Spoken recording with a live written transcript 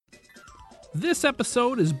This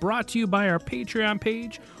episode is brought to you by our Patreon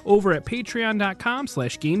page over at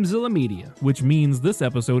patreon.com/GameZillaMedia. Which means this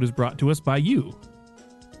episode is brought to us by you.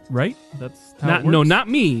 Right? That's how it works? No, not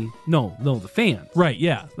me. No, the fan. Right,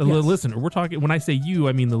 yeah. The listener. We're talking, when I say you,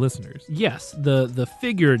 I mean the listeners. Yes, the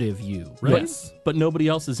figurative you, right? Yes, but nobody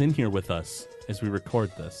else is in here with us as we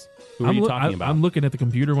record this. Who are you talking about? I'm looking at the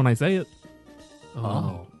computer when I say it.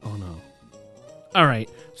 Oh no. All right,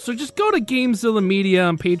 so just go to GameZilla Media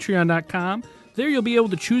on patreon.com. There you'll be able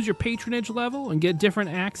to choose your patronage level and get different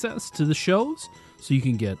access to the shows, so you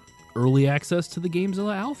can get early access to the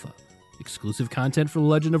GameZilla Alpha, exclusive content for The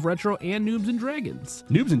Legend of Retro and Noobs and Dragons.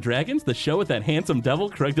 Noobs and Dragons, the show with that handsome devil,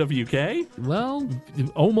 Craig WK? Well,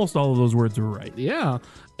 almost all of those words were right. Yeah.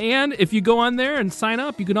 And if you go on there and sign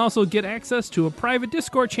up, you can also get access to a private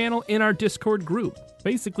Discord channel in our Discord group.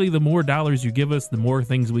 Basically, the more dollars you give us, the more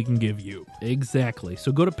things we can give you. Exactly.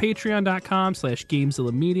 So go to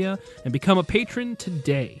patreon.com/GameZillaMedia and become a patron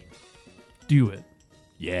today. Do it.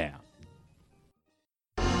 Yeah.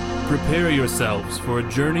 Prepare yourselves for a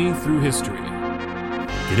journey through history.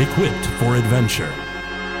 Get equipped for adventure,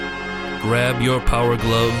 Grab your power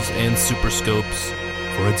gloves and super scopes.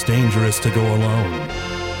 for it's dangerous to go alone.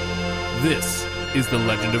 This is The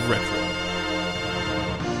Legend of Retro.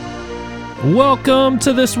 Welcome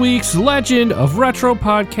to this week's Legend of Retro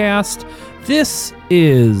podcast. This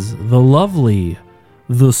is the lovely,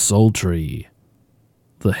 the sultry,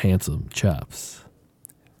 the handsome Chops.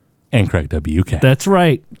 And Craig WK. That's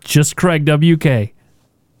right, just Craig WK.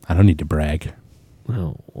 I don't need to brag.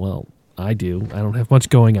 Oh, well, I do. I don't have much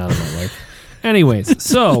going on in my life. Anyways,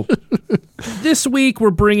 so this week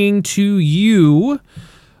we're bringing to you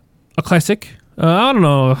a classic. I don't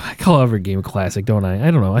know. I call every game a classic, don't I?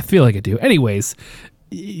 I don't know. I feel like I do. Anyways.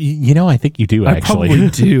 You know, I think you do, actually. I probably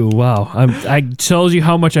do. Wow. I tells you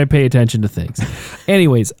how much I pay attention to things.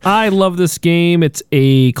 Anyways, I love this game. It's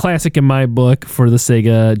a classic in my book for the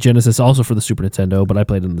Sega Genesis, also for the Super Nintendo, but I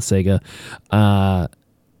played it in the Sega.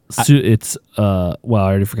 It's I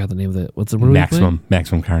already forgot the name of it. What's the Maximum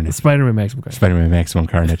Carnage. Spider-Man Maximum Carnage. Spider-Man Maximum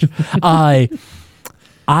Carnage.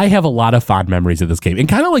 I have a lot of fond memories of this game. And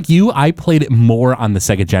kind of like you, I played it more on the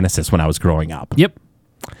Sega Genesis when I was growing up. Yep.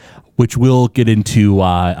 Which we'll get into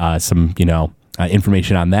some,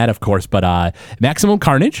 information on that, of course. But Maximum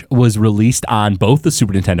Carnage was released on both the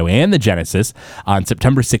Super Nintendo and the Genesis on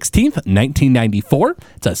September 16th, 1994.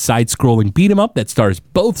 It's a side-scrolling beat-em-up that stars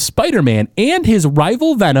both Spider-Man and his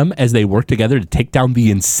rival Venom as they work together to take down the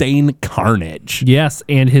insane Carnage. Yes,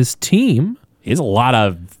 and his team. There's a lot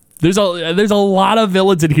of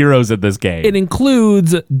villains and heroes in this game. It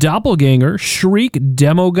includes Doppelganger, Shriek,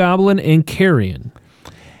 Demogoblin, and Carrion.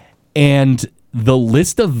 And the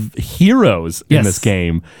list of heroes in this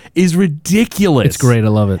game is ridiculous. It's great. I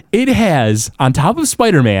love it. It has, on top of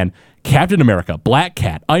Spider-Man, Captain America, Black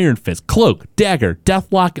Cat, Iron Fist, Cloak, Dagger,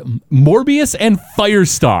 Deathlock, Morbius, and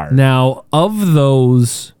Firestar. Now, of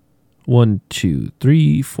those 1, 2,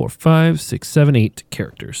 3, 4, 5, 6, 7, 8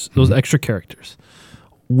 characters, those extra characters,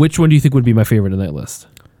 which one do you think would be my favorite in that list?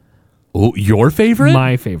 Oh, your favorite?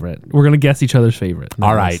 My favorite. We're going to guess each other's favorite.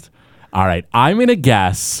 All right. I'm going to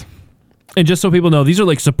guess. And just so people know, these are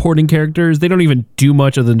like supporting characters. They don't even do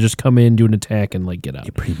much other than just come in, do an attack, and like get out.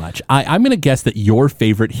 Yeah, pretty much. I'm going to guess that your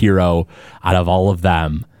favorite hero out of all of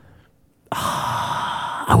them,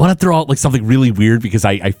 I want to throw out like something really weird because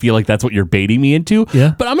I feel like that's what you're baiting me into.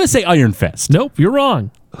 Yeah. But I'm going to say Iron Fist. Nope, you're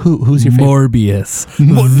wrong. Who's your favorite? Morbius. The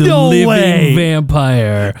No living way.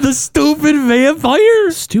 vampire. The stupid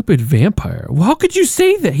vampire? Stupid vampire. Well, how could you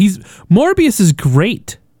say that? Morbius is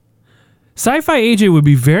great. Sci-Fi AJ would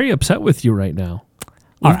be very upset with you right now.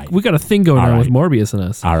 All right. We got a thing going on with Morbius in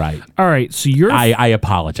us. All right. So you're... I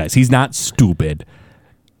apologize. He's not stupid.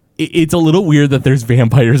 It's a little weird that there's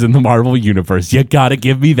vampires in the Marvel Universe. You gotta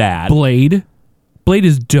give me that. Blade. Blade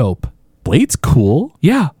is dope. Blade's cool.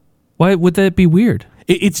 Yeah. Why would that be weird?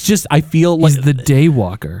 It's just, I feel like... He's the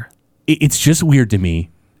Daywalker. It's just weird to me,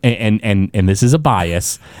 and this is a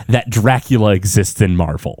bias, that Dracula exists in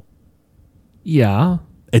Marvel. Yeah.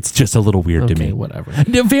 It's just a little weird to me. Whatever.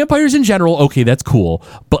 Vampires in general, okay, that's cool.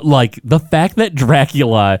 But like the fact that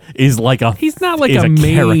Dracula is like he's not like a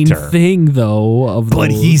main character thing though. But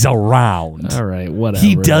he's around. All right, whatever.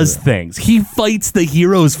 He does things. He fights the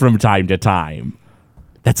heroes from time to time.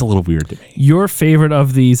 That's a little weird to me. Your favorite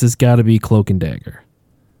of these has got to be Cloak and Dagger.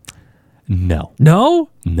 No. No?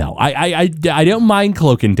 No. I don't mind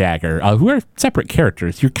Cloak and Dagger, who are separate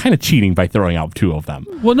characters. You're kind of cheating by throwing out two of them.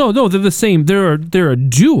 Well, no, they're the same. They're a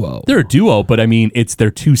duo. They're a duo, but I mean,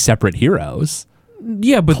 they're two separate heroes.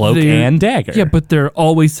 Yeah, but Cloak and dagger. Yeah, but they're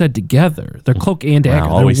always said together. They're cloak and dagger.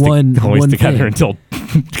 Wow, always, they're one together thing. until.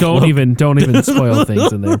 Don't even spoil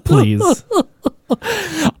things in there, please.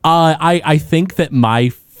 I think that my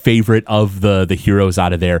favorite of the heroes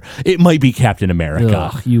out of there, it might be Captain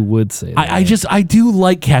America. Ugh, you would say that. I do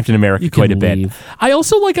like Captain America quite a bit. leave. I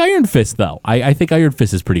also like Iron Fist though. I think Iron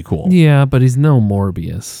Fist is pretty cool. Yeah, but he's no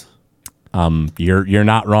Morbius. You're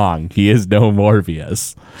not wrong. He is no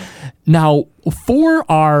Morbius. Now, for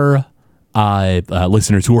our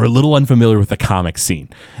listeners who are a little unfamiliar with the comic scene,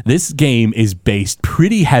 this game is based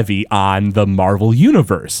pretty heavy on the Marvel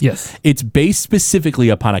Universe. Yes. It's based specifically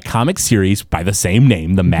upon a comic series by the same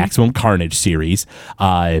name, the Maximum Carnage series.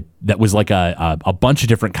 That was like a bunch of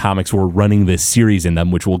different comics were running this series in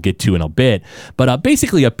them, which we'll get to in a bit. But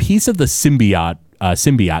basically a piece of the symbiote.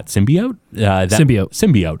 Symbiote.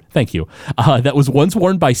 Thank you. That was once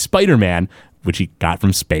worn by Spider-Man, which he got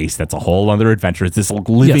from space. That's a whole other adventure. It's this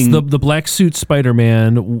living. Yes, the black suit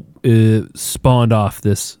Spider-Man spawned off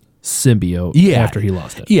this symbiote after he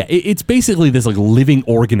lost it. Yeah, it's basically this like living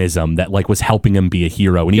organism that like was helping him be a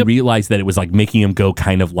hero, and he realized that it was like making him go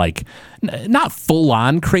kind of like not full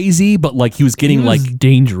on crazy, but like he was getting like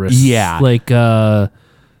dangerous. Yeah, like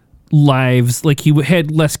lives. Like he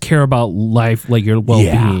had less care about life, like your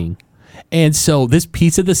well-being. And so this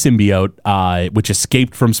piece of the symbiote, which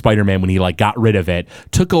escaped from Spider-Man when he like got rid of it,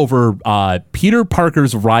 took over Peter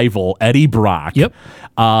Parker's rival Eddie Brock. Yep.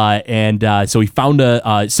 So he found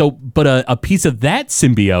a piece of that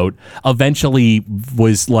symbiote eventually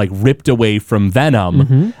was like ripped away from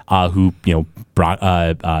Venom, who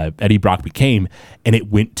Eddie Brock became, and it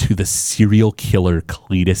went to the serial killer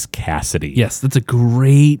Cletus Cassidy. Yes, that's a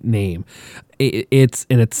great name. It's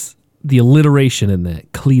the alliteration in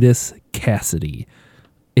that, Cletus Cassidy.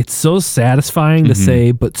 It's so satisfying to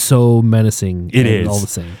say, but so menacing. It is all the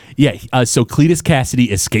same. Yeah. So Cletus Cassidy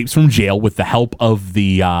escapes from jail with the help of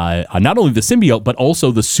the not only the symbiote but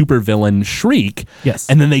also the supervillain Shriek. Yes.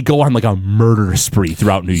 And then they go on like a murder spree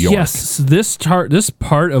throughout New York. Yes. This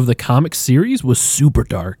part of the comic series was super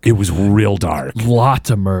dark. It was real dark. Lots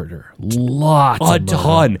of murder. A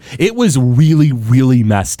ton. It was really, really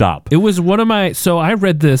messed up. It was one of my. So I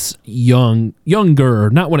read this younger,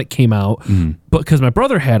 not when it came out, but because my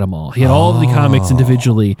brother had them all. He had all of the comics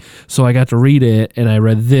individually, so I got to read it, and I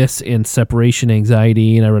read this and Separation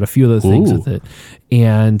Anxiety, and I read a few other things with it,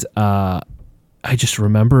 and I just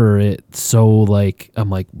remember it so like, I'm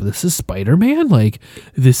like, this is Spider-Man? Like,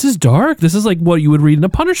 this is dark? This is like what you would read in a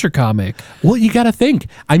Punisher comic. Well, you got to think.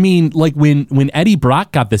 I mean, like when Eddie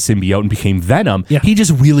Brock got the symbiote and became Venom, he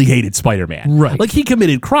just really hated Spider-Man. Right. Like he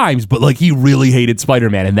committed crimes, but like he really hated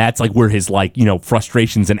Spider-Man, and that's like where his like,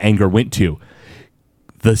 frustrations and anger went to.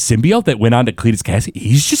 The symbiote that went on to Cletus Cassidy,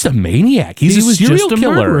 he's just a maniac. He was serial just a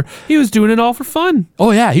killer. murderer. He was doing it all for fun.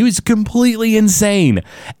 Oh yeah, he was completely insane.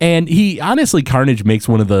 And he honestly, Carnage makes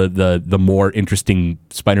one of the more interesting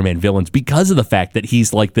Spider-Man villains because of the fact that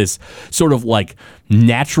he's like this sort of like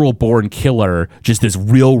natural born killer, just this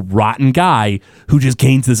real rotten guy who just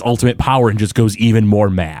gains this ultimate power and just goes even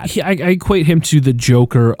more mad. I equate him to the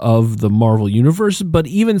Joker of the Marvel Universe, but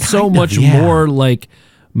even so much more like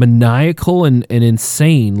maniacal and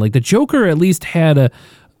insane. Like the Joker at least had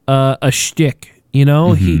a shtick,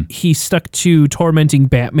 he stuck to tormenting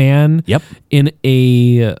Batman in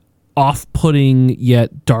a off-putting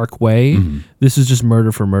yet dark way. This is just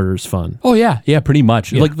murder for murder's fun. Oh yeah, pretty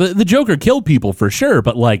much. Like the Joker killed people for sure,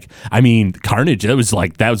 but like, I mean, Carnage, that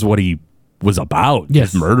was what he was about,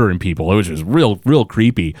 just murdering people. It was just real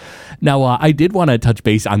creepy. Now, I did want to touch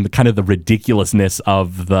base on the kind of the ridiculousness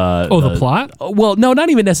of the plot? Well, no, not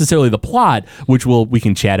even necessarily the plot, which we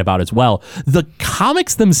can chat about as well. The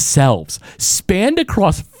comics themselves spanned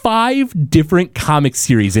across 5 different comic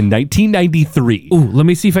series in 1993. Ooh, let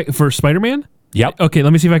me see if for Spider-Man? Yep. Okay,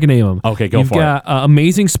 let me see if I can name them. Okay, go for it. You've got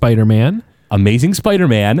Amazing Spider-Man. Amazing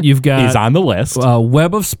Spider-Man is on the list.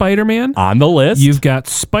 Web of Spider-Man. On the list. You've got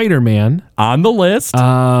Spider-Man. On the list.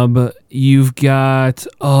 You've got,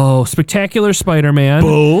 Spectacular Spider-Man.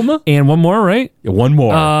 Boom. And one more, right? Yeah, one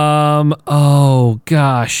more. Oh,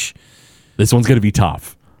 gosh. This one's going to be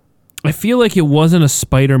tough. I feel like it wasn't a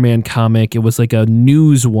Spider-Man comic. It was like a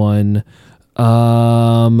news one.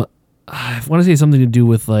 I want to say something to do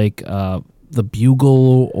with like... The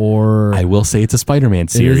Bugle, or I will say it's a Spider-Man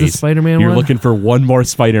series. It is a Spider-Man You're one? looking for one more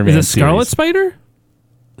Spider-Man series. Is it Scarlet Spider?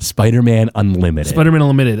 Spider-Man Unlimited. Spider-Man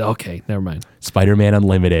Unlimited. Okay, never mind. Spider-Man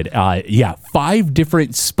Unlimited. 5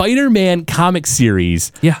 different Spider-Man comic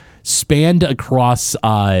series. Yeah. spanned across,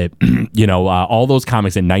 all those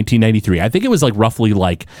comics in 1993. I think it was like roughly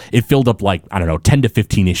like it filled up like, I don't know, 10 to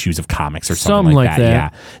 15 issues of comics or something like that. Yeah,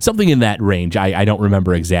 something in that range. I don't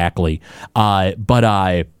remember exactly.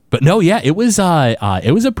 But no, yeah, it was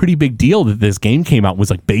a pretty big deal that this game came out,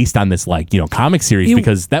 was like based on this comic series,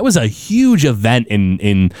 because that was a huge event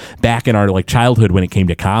in back in our like childhood when it came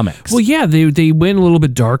to comics. Well, yeah, they went a little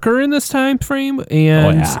bit darker in this time frame,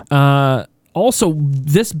 and also,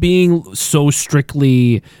 this being so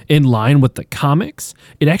strictly in line with the comics,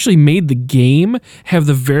 it actually made the game have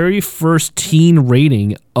the very first teen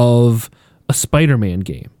rating of a Spider-Man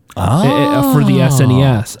game. For the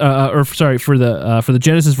SNES, for the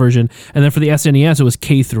Genesis version, and then for the SNES, it was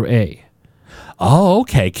K through A. Oh,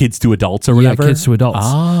 okay. Kids to adults or whatever? Yeah, kids to adults.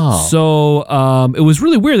 Oh. So it was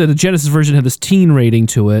really weird that the Genesis version had this teen rating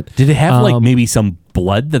to it. Did it have maybe some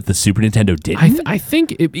blood that the Super Nintendo didn't? I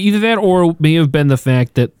think either that, or it may have been the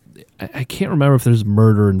fact that I can't remember if there's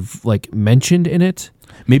murder mentioned in it.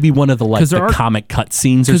 Maybe one of the comic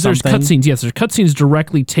cutscenes or something. Because there's cutscenes, yes. There's cutscenes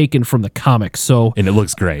directly taken from the comics. And it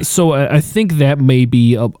looks great. So I think that may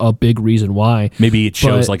be a big reason why. Maybe it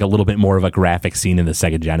shows like a little bit more of a graphic scene in the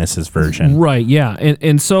Sega Genesis version. Right, yeah.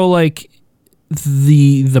 And so like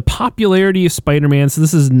the popularity of Spider-Man, so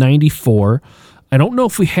this is 94. I don't know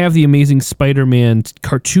if we have the Amazing Spider-Man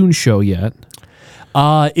cartoon show yet.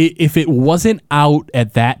 If it wasn't out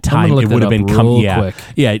at that time, it would have been quick.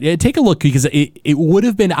 Yeah, take a look, because it would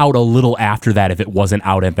have been out a little after that if it wasn't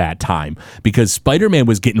out at that time, because Spider-Man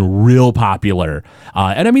was getting real popular.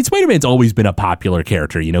 And I mean, Spider-Man's always been a popular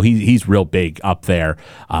character. He's real big up there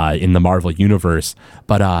in the Marvel universe.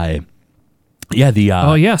 But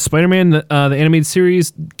Spider-Man, the animated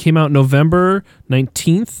series came out November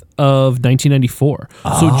 19th of 1994.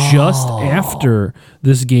 So just after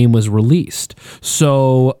this game was released.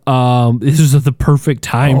 So this was the perfect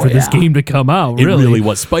time for this game to come out. It really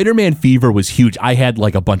was. Spider-Man fever was huge. I had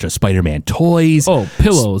like a bunch of Spider-Man toys. Oh,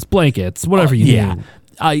 pillows, blankets, whatever you need.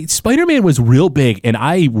 Spider-Man was real big, and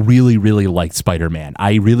I really, really liked Spider-Man.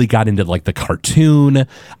 I really got into like the cartoon.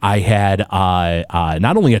 I had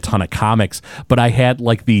not only a ton of comics, but I had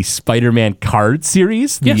like the Spider-Man card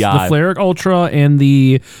series. Yes, the Flare Ultra and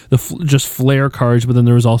the just Flare cards, but then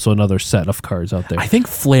there was also another set of cards out there. I think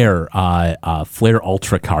Flare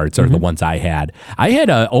Ultra cards are the ones I had. I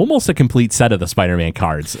had almost a complete set of the Spider-Man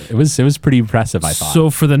cards. It was pretty impressive, I thought.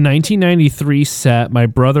 So for the 1993 set, my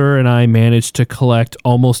brother and I managed to collect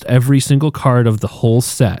almost every single card of the whole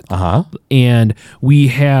set. And we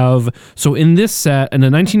have, so in this set, and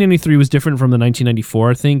the 1993 was different from the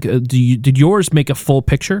 1994, I think. Did yours make a full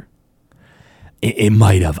picture? It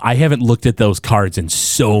might have. I haven't looked at those cards in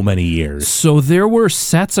so many years. So there were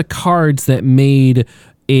sets of cards that made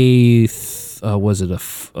a was it like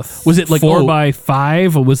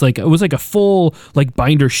 4x5? It was like a full like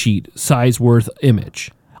binder sheet size worth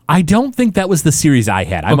image. I don't think that was the series I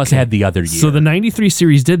had. I must have had the other year. So the 93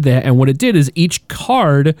 series did that, and what it did is each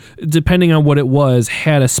card, depending on what it was,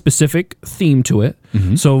 had a specific theme to it.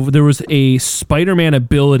 So there was a Spider-Man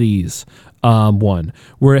abilities one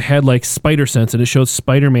where it had like spider sense, and it showed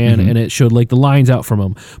Spider-Man, and it showed like the lines out from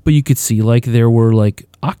him. But you could see like there were like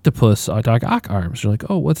octopus arms. You're like,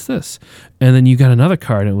 oh, what's this? And then you got another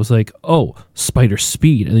card, and it was like, oh, spider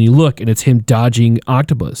speed. And then you look, and it's him dodging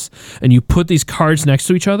octopus. And you put these cards next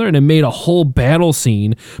to each other, and it made a whole battle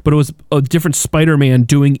scene. But it was a different Spider-Man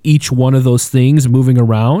doing each one of those things, moving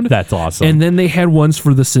around. That's awesome. And then they had ones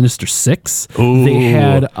for the Sinister Six. Ooh. They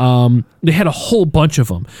had a whole bunch of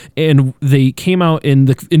them, and they came out in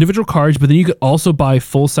the individual cards. But then you could also buy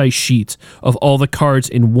full size sheets of all the cards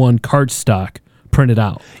in one card stock printed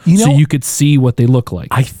out, so you could see what they look like.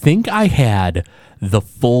 I think I had the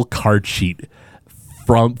full card sheet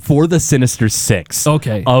for the Sinister Six.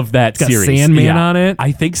 Of that series. Sandman on it.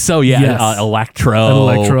 I think so. Yeah. Yes. Electro.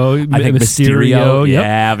 I think Mysterio. Yep.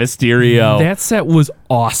 Yeah, Mysterio. That set was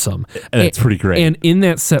awesome. That's pretty great. And in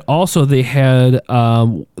that set also they had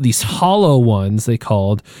these hollow ones, they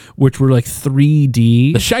called, which were like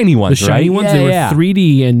 3D. The shiny ones, right? They were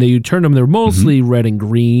 3D, and you turned them. They were mostly red and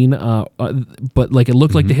green, but like it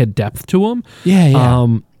looked like they had depth to them.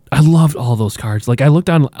 Yeah. I loved all those cards. Like I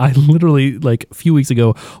literally like a few weeks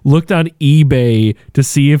ago looked on eBay to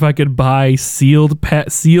see if I could buy sealed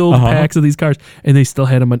packs of these cards, and they still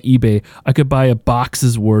had them on eBay. I could buy a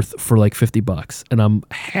box's worth for like $50, and I'm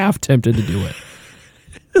half tempted to do it.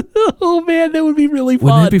 Oh man, that would be really fun.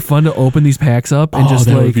 Wouldn't it be fun to open these packs up and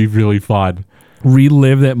that would be really fun.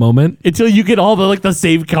 Relive that moment until you get all the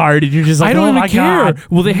same card, and you're just like, I don't even care. God.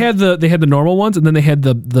 Well, they had the normal ones, and then they had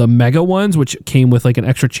the mega ones, which came with like an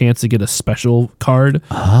extra chance to get a special card.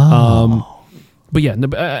 But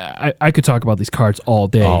yeah, I could talk about these cards all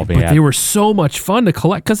day, but they were so much fun to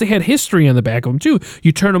collect because they had history on the back of them too.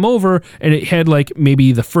 You turn them over, and it had like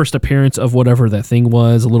maybe the first appearance of whatever that thing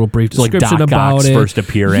was, a little brief description like Doc about Ock's it, first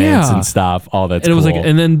appearance and stuff. Oh, that's and cool. It was like,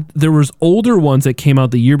 and then there was older ones that came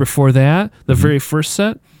out the year before that, the very first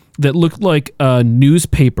set that looked like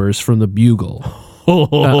newspapers from the Bugle.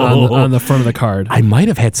 On the front of the card. I might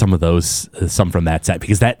have had some of those, some from that set,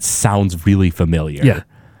 because that sounds really familiar. Yeah.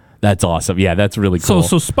 That's awesome. Yeah, that's really cool.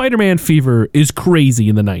 So Spider-Man fever is crazy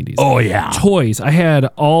in the 90s. Oh, yeah. Toys. I had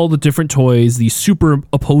all the different toys. The super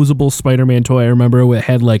opposable Spider-Man toy, I remember, it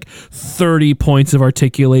had like 30 points of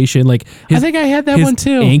articulation. Like I think I had that one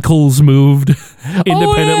too. Ankles moved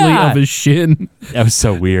independently of his shin. That was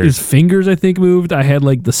so weird. His fingers, I think, moved. I had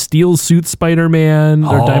like the steel suit Spider-Man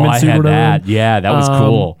or diamond suit. I had that. Yeah, that was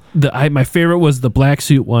cool. My favorite was the black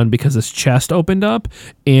suit one because his chest opened up,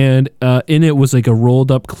 and in it was like a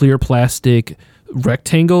rolled up clear plastic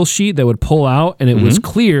rectangle sheet that would pull out, and it was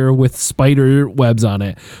clear with spider webs on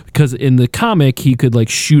it, because in the comic he could like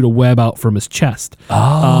shoot a web out from his chest.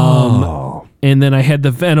 And then I had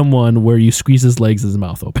the Venom one where you squeeze his legs, his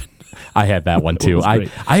mouth open. I had that one too. I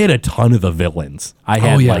had a ton of the villains. I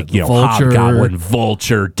had Vulture, Hobgoblin,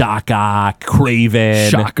 Vulture, Doc Ock, Kraven,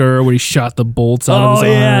 Shocker when he shot the bolts out of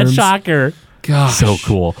his arms. Shocker. Gosh, so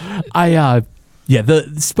cool.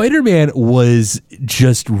 The Spider-Man was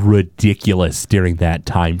just ridiculous during that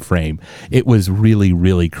time frame. It was really,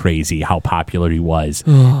 really crazy how popular he was,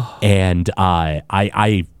 and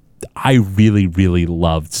I really, really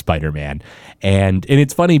loved Spider-Man. And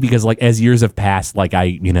it's funny because like as years have passed, like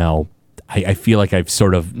I feel like I've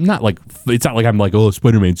sort of it's not like I'm like, oh,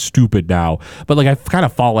 Spider-Man's stupid now, but like I've kind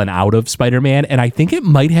of fallen out of Spider-Man, and I think it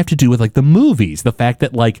might have to do with like the movies. The fact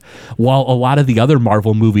that like while a lot of the other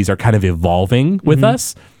Marvel movies are kind of evolving with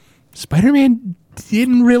us, Spider-Man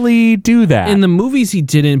didn't really do that. In the movies he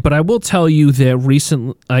didn't, but I will tell you that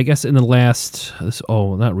recently, I guess in the last,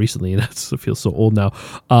 not recently, it feels so old now,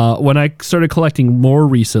 when I started collecting more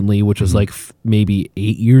recently, which was like maybe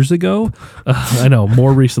 8 years ago, I know,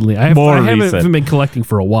 more recently. I haven't been collecting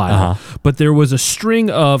for a while, but there was a string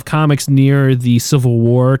of comics near the Civil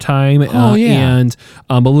War time, and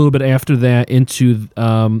a little bit after that into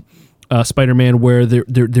Spider-Man, where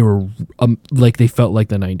they were like they felt like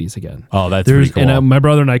the 90s again. Oh, that's pretty cool. And my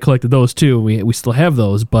brother and I collected those too. We still have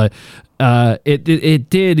those, but it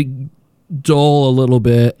did dull a little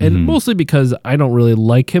bit, and mostly because I don't really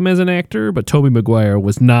like him as an actor. But Tobey Maguire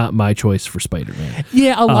was not my choice for Spider-Man.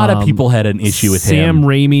 Yeah, a lot of people had an issue with him. Sam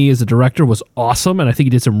Raimi as a director was awesome, and I think he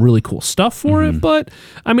did some really cool stuff for it. But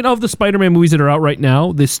I mean, of the Spider-Man movies that are out right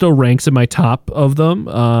now, this still ranks in my top of them.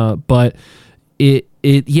 But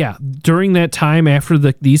during that time after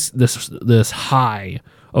this high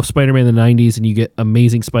of Spider-Man in the 90s, and you get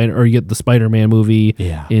Amazing Spider, or you get the Spider-Man movie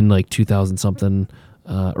in like 2000 something,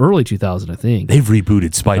 early 2000, I think. They've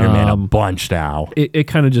rebooted Spider-Man a bunch now. It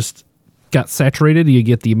kind of just got saturated. You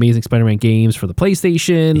get the Amazing Spider-Man games for the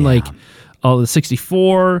PlayStation, like all the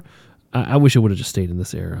 64. I wish it would have just stayed in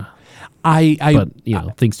this era.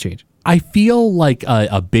 But things change. I feel like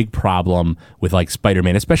a big problem with like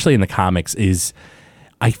Spider-Man, especially in the comics, is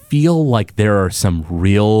I feel like there are some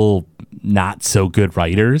real not so good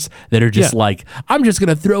writers that are just like, I'm just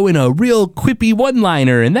gonna throw in a real quippy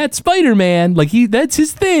one-liner, and that's Spider-Man. Like that's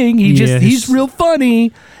his thing. He's real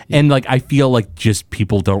funny. And like I feel like just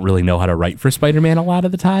people don't really know how to write for Spider-Man a lot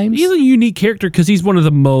of the times. He's a unique character because he's one of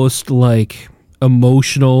the most like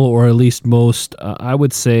emotional, or at least most I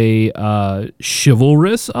would say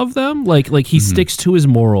chivalrous of them. Like he sticks to his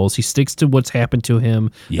morals, he sticks to what's happened to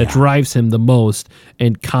him that drives him the most,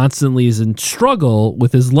 and constantly is in struggle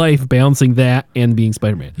with his life balancing that and being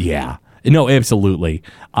Spider-Man. No, absolutely.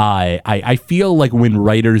 I feel like when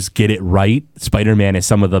writers get it right, Spider-Man is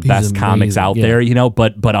some of the best comics out there,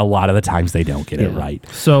 but a lot of the times they don't get it right.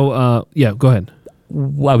 So go ahead.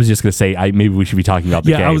 I was just going to say, maybe we should be talking about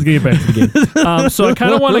the game. Yeah, I was going to get back to the game. So I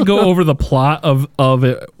kind of want to go over the plot of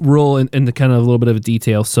it real into kind of a little bit of a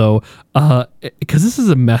detail. So, because this is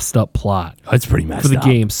a messed up plot. It's pretty messed up. For the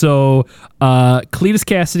game. So, Cletus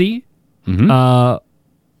Cassidy, the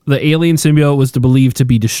alien symbiote was believed to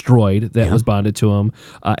be destroyed. That was bonded to him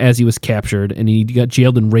as he was captured, and he got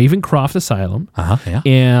jailed in Ravencroft Asylum.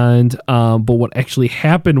 And but what actually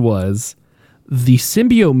happened was the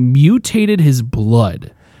symbiote mutated his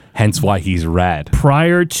blood. Hence why he's red.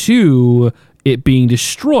 Prior to it being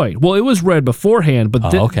destroyed. Well, it was red beforehand,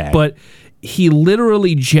 but but he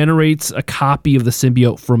literally generates a copy of the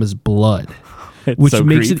symbiote from his blood. which so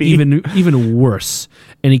makes creepy. it even worse.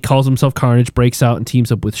 And he calls himself Carnage, breaks out and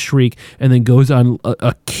teams up with Shriek, and then goes on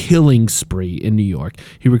a killing spree in New York.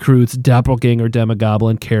 He recruits Doppelganger,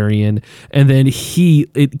 Demogoblin, Carrion, and then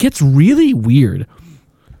it gets really weird.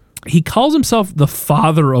 He calls himself the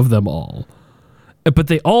father of them all, but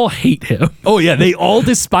they all hate him. Oh yeah, they all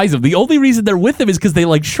despise him. The only reason they're with him is because they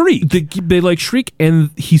like Shriek. They like Shriek,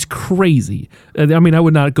 and he's crazy. I mean, I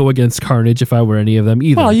would not go against Carnage if I were any of them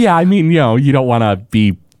either. Well, yeah, I mean, you don't want to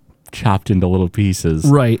be chopped into little pieces.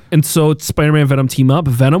 Right. And so Spider-Man and Venom team up.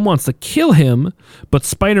 Venom wants to kill him, but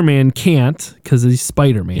Spider-Man can't because he's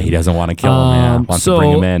Spider-Man. He doesn't want to kill him. Wants to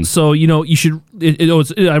bring him in. So, you should...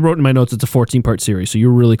 I wrote in my notes it's a 14-part series, so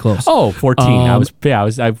you're really close. Oh, 14. I was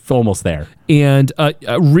almost there. And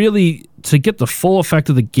really, to get the full effect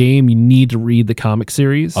of the game, you need to read the comic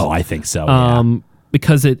series. Oh, I think so, yeah.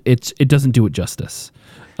 Because it doesn't do it justice.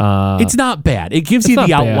 It's not bad. It gives you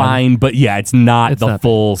the outline, but yeah, it's not the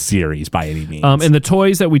full series by any means. And the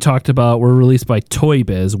toys that we talked about were released by Toy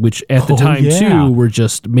Biz, which at the time too were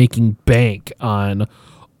just making bank on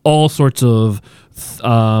all sorts of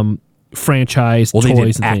franchise toys. They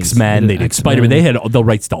did and X-Men, they did Spider-Man. They had the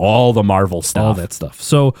rights to all the Marvel stuff. All that stuff.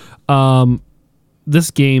 So this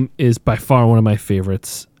game is by far one of my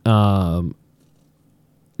favorites.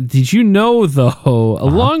 Did you know, though,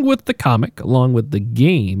 along with the comic, along with the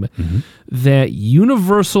game, that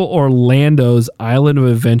Universal Orlando's Island of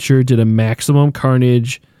Adventure did a Maximum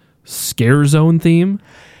Carnage Scare Zone theme?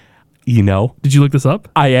 Did you look this up?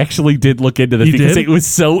 I actually did look into this because it was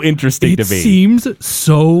so interesting to me. It seems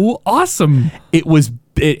so awesome. It was,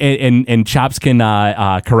 and Chops can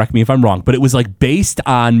correct me if I'm wrong, but it was like based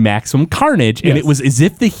on Maximum Carnage, and it was as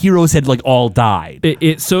if the heroes had like all died.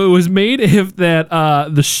 So it was made if that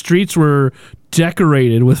the streets were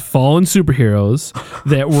decorated with fallen superheroes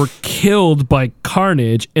that were killed by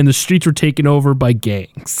Carnage, and the streets were taken over by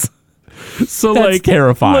gangs. So that's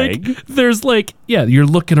terrifying. There's you're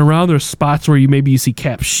looking around. There's spots where you see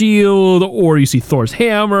Cap's shield, or you see Thor's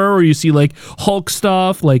hammer, or you see like Hulk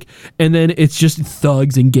stuff, and then it's just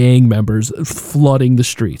thugs and gang members flooding the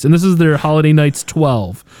streets. And this is their Holiday Nights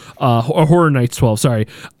 12, or Horror Nights 12. Sorry,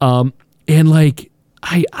 and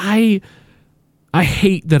I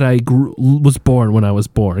hate that I was born when I was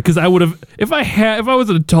born, because I would have, if I was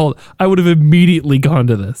an adult, I would have immediately gone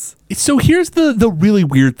to this. So here's the really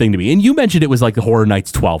weird thing to me, and you mentioned it was like the Horror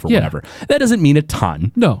Nights 12 or whatever. That doesn't mean a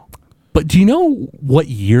ton. No. But do you know what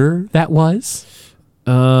year that was?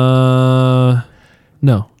 No.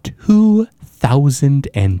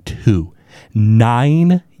 2002.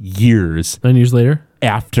 9 years. 9 years later?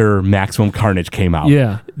 After Maximum Carnage came out.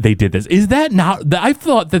 Yeah. They did this. Is that not... I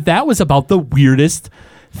thought that was about the weirdest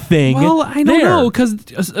thing. Well, I don't know, because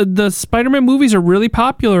the Spider-Man movies are really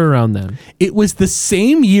popular around then. It was the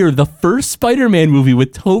same year the first Spider-Man movie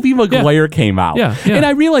with Tobey Maguire came out. Yeah. And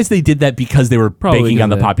I realized they did that because they were banking on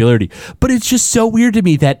the popularity. But it's just so weird to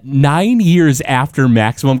me that 9 years after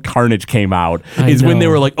Maximum Carnage came out when they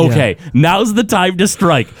were like, okay, now's the time to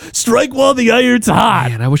strike. Strike while the iron's hot.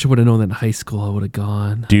 Man, I wish I would have known that in high school. I would have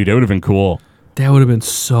gone. Dude, it would have been cool. That would have been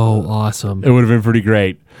so awesome. It would have been pretty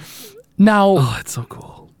great. Now... Oh, it's so cool.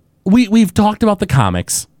 We've talked about the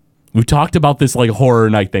comics. We've talked about this like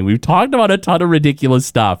horror night thing. We've talked about a ton of ridiculous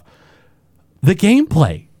stuff. The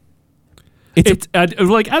gameplay. I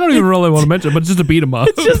don't even really want to mention it, but it's just a beat 'em up.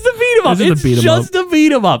 It's just a beat 'em up. It's just a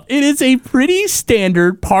beat 'em up. It is a pretty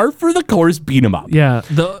standard par for the course beat 'em up. Yeah.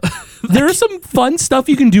 There's some fun stuff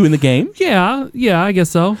you can do in the game. Yeah, I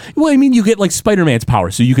guess so. Well, I mean, you get like Spider-Man's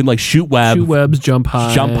power, so you can like shoot webs, jump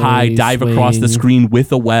high, dive swing across the screen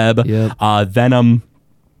with a web. Yep. Venom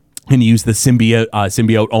can use the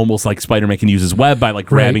symbiote almost like Spider-Man can use his web by like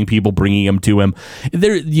grabbing people, bringing them to him.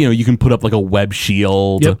 There, you can put up like a web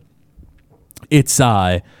shield. Yep. It's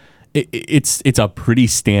a pretty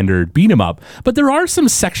standard beat 'em up, but there are some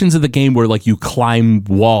sections of the game where like you climb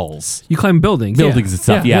walls, you climb buildings and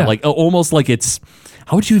stuff. Yeah, like almost like it's.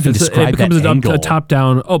 How would you even describe that angle? A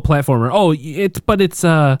top-down platformer.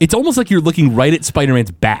 It's almost like you're looking right at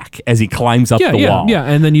Spider-Man's back as he climbs up the wall. Yeah,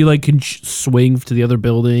 and then you can swing to the other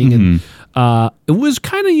building, and it was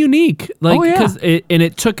kind of unique. Because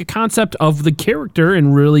it took a concept of the character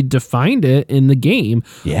and really defined it in the game.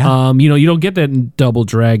 Yeah. You don't get that in Double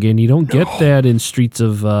Dragon. You don't get that in Streets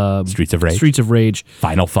of Rage.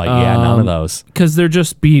 Final Fight. Yeah, none of those. Because they're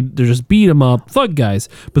just beat 'em up thug guys.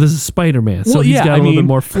 But this is Spider-Man, so he's got a little bit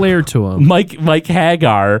more flair to him. Mike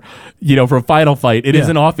Hagar, from Final Fight, it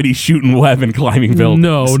isn't often he's shooting web and climbing buildings.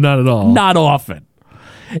 No, not at all. Not often.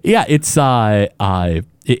 Yeah, it's a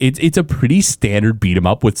pretty standard beat 'em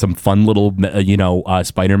up with some fun little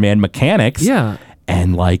Spider-Man mechanics. Yeah.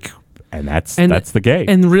 And And that's the game.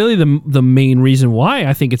 And really, the main reason why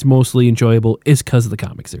I think it's mostly enjoyable is because of the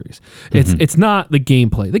comic series. It's not the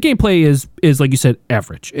gameplay. The gameplay is like you said,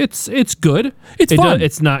 average. It's good. It's fun.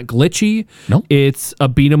 It's not glitchy. Nope. It's a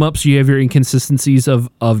beat 'em up, so you have your inconsistencies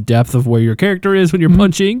of depth of where your character is when you're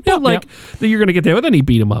punching. But you're gonna get that with any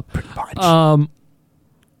beat 'em up. Pretty much.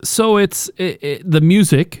 So the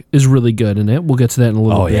music is really good in it. We'll get to that in a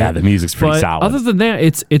little bit. Oh yeah, the music's pretty But solid. other than that,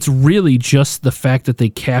 it's really just the fact that they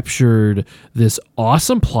captured this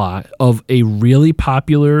awesome plot of a really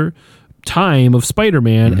popular time of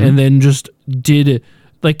Spider-Man, and then just did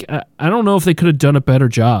like I don't know if they could have done a better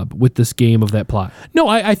job with this game of that plot. No,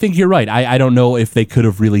 I think you're right. I don't know if they could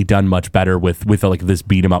have really done much better with like this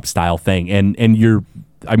beat 'em up style thing. And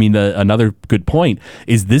another good point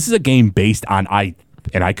is this is a game based on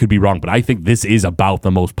and I could be wrong, but I think this is about the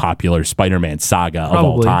most popular Spider-Man saga of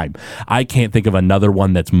all time. I can't think of another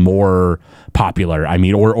one that's more popular. I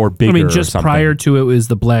mean, or bigger. I mean, just or something. prior to it was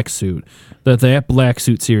the Black Suit, that Black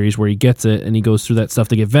Suit series where he gets it and he goes through that stuff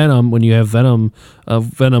to get Venom. When you have Venom,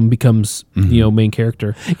 Venom becomes main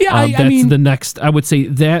character. Yeah, that's the next. I would say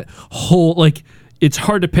that whole it's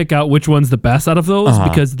hard to pick out which one's the best out of those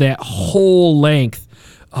because that whole length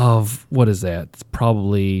of what is that? It's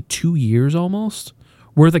probably 2 years almost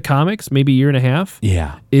worth of comics, maybe a year and a half.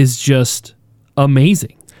 Yeah, is just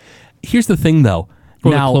amazing. Here's the thing, though.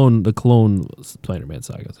 Or now, the clone Spider-Man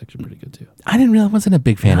saga is actually pretty good too. I wasn't a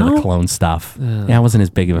big fan of the clone stuff. I wasn't as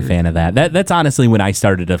big of a fan of that. That's honestly when I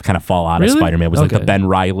started to kind of fall out of Spider-Man. Was like the Ben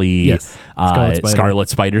Reilly, Scarlet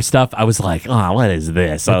Spider stuff. I was like, oh, what is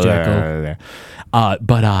this? But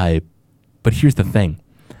here's the thing.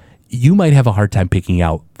 You might have a hard time picking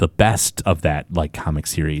out the best of that comic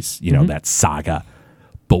series, that saga.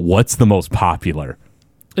 But what's the most popular?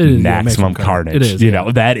 It is, Maximum Carnage. It is,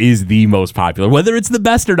 that is the most popular. Whether it's the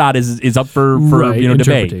best or not is up for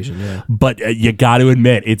debate. Yeah. But you got to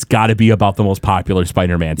admit, it's got to be about the most popular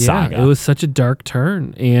Spider-Man saga. It was such a dark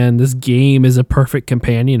turn, and this game is a perfect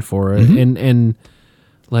companion for it. And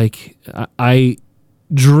I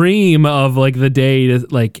dream of the day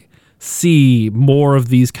to see more of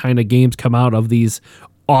these kind of games come out of these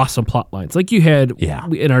awesome plot lines. Like you had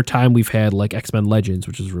in our time, we've had X-Men Legends,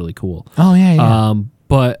 which is really cool. Oh yeah.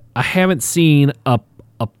 But I haven't seen a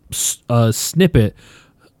snippet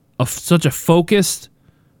of such a focused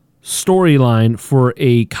storyline for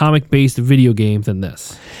a comic-based video game than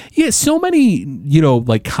this. Yeah, so many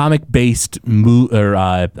comic-based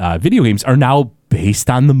video games are now based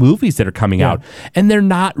on the movies that are coming out, and they're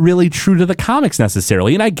not really true to the comics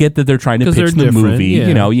necessarily. And I get that they're trying to pitch the movie.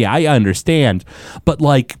 I understand, but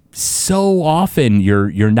so often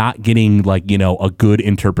you're not getting a good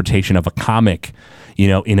interpretation of a comic,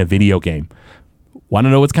 in a video game. Want to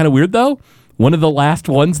know what's kind of weird though? One of the last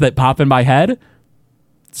ones that pop in my head,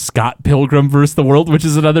 Scott Pilgrim vs. the World, which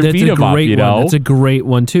is another beat 'em up. That's a great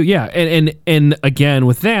one too. Yeah, and again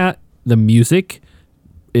with that, the music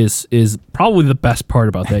is probably the best part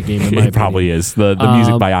about that game. In my opinion. It probably is. The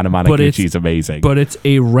music by Anna Monoguchi is amazing. But it's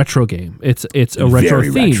a retro game. It's a retro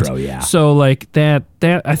theme. Retro, yeah. So that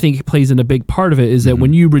I think plays in a big part of it is that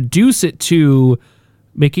when you reduce it to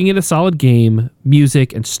making it a solid game,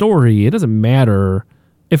 music and story, it doesn't matter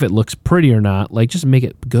if it looks pretty or not. Just make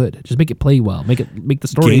it good. Just make it play well. Make the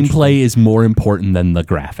story. Gameplay is more important than the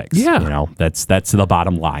graphics. Yeah. That's the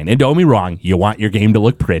bottom line. And don't be wrong, you want your game to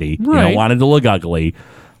look pretty. Right. You don't want it to look ugly.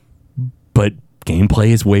 But gameplay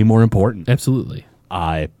is way more important. Absolutely.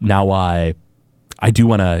 Now, I do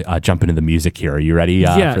want to jump into the music here. Are you ready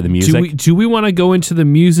for the music? Do we want to go into the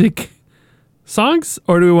music songs,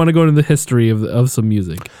 or do we want to go into the history of some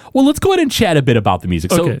music? Well, let's go ahead and chat a bit about the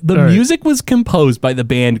music. Okay, So the music was composed by the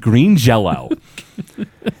band Green Jello.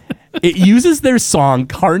 It uses their song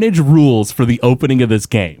Carnage Rules for the opening of this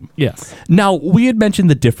game. Yes. Now, we had mentioned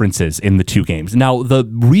the differences in the two games. Now, the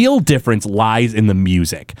real difference lies in the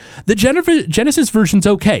music. The Genesis version's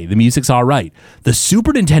okay. The music's all right. The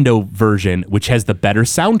Super Nintendo version, which has the better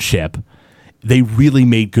sound chip, they really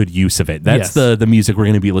made good use of it. That's the music we're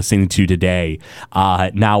going to be listening to today.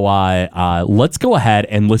 Now, let's go ahead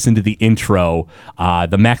and listen to the intro,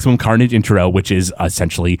 the Maximum Carnage intro, which is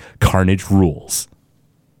essentially Carnage Rules.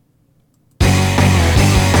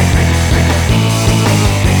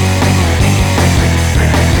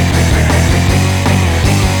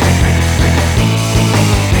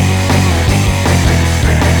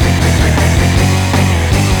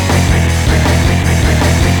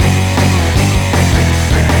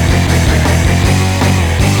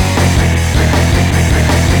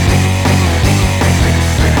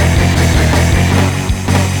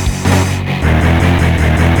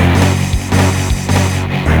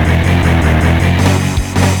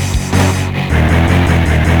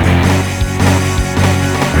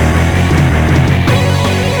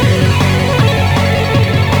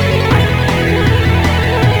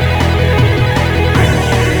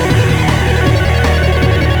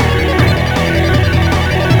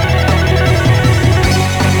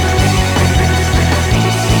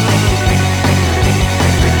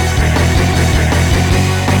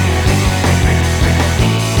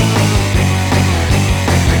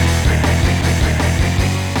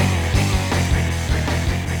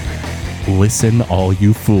 Listen, all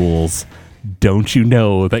you fools. Don't you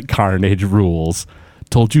know that Carnage rules?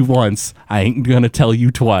 Told you once, I ain't gonna tell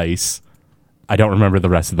you twice. I don't remember the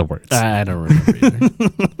rest of the words. I don't remember either.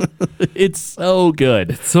 It's so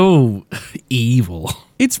good. It's so evil.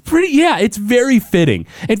 It's it's very fitting.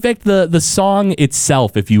 In fact, the song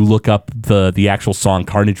itself, if you look up the actual song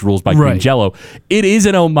Carnage Rules by Green Jello, it is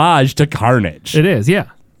an homage to Carnage. It is, yeah.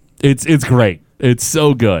 It's great. It's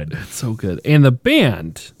so good. It's so good. And the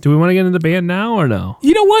band. Do we want to get into the band now or no?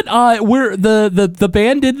 You know what? We're the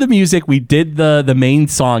band did the music. We did the main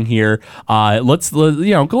song here. Let's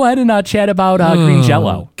go ahead and chat about Green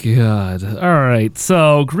Jello. God. All right.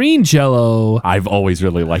 So Green Jello. I've always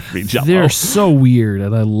really liked Green Jello. They're so weird,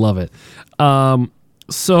 and I love it.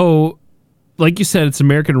 So, like you said, it's an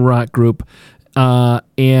American rock group,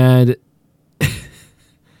 and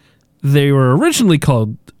they were originally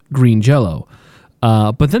called Green Jello.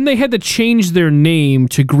 But then they had to change their name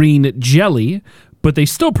to Green Jelly, but they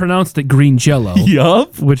still pronounced it Green Jello.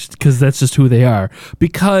 Yup. Because that's just who they are.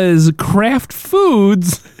 Because Kraft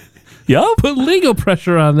Foods put legal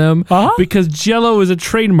pressure on them because Jello is a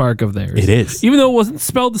trademark of theirs. It is. Even though it wasn't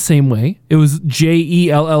spelled the same way. It was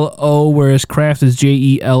Jello, whereas Kraft is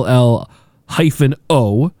Jell-O.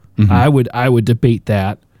 Mm-hmm. I would debate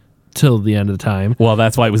that till the end of the time. Well,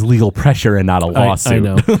 that's why it was legal pressure and not a lawsuit. I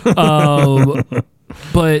know.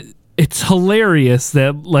 But it's hilarious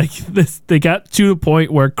that they got to a point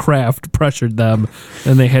where Kraft pressured them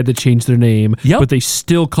and they had to change their name. Yep. But they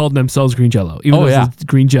still called themselves Green Jello. Even though it's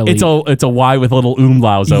Green Jelly. It's a Y with little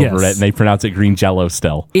umlauts over it, and they pronounce it Green Jello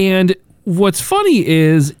still. And what's funny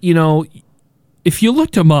is, if you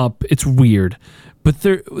looked them up, it's weird. But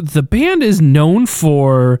the band is known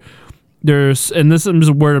for... and this is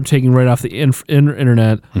a word I'm taking right off the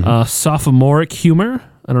internet, sophomoric humor.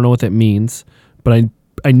 I don't know what that means, but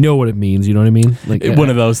I know what it means. You know what I mean? Like one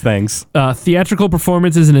of those things. Theatrical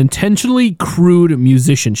performances and intentionally crude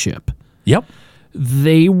musicianship. Yep.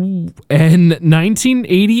 They, in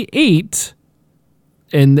 1988,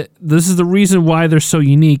 and this is the reason why they're so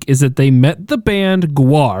unique, is that they met the band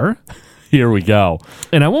GWAR. Here we go.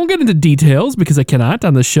 And I won't get into details because I cannot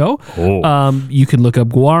on the show. Oh. You can look up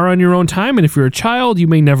GWAR on your own time, and if you're a child, you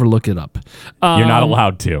may never look it up. You're not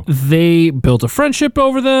allowed to. They built a friendship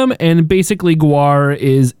over them, and basically GWAR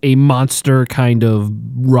is a monster kind of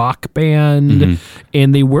rock band,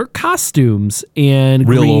 and they wear costumes. And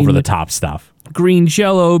real over-the-top stuff. Green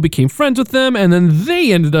Jello became friends with them, and then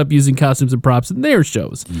they ended up using costumes and props in their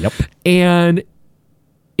shows. Yep. And...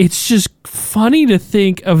 it's just funny to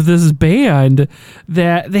think of this band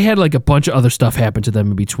that they had a bunch of other stuff happen to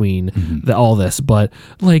them in between all this, but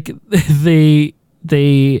they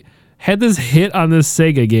had this hit on this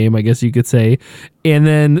Sega game, I guess you could say, and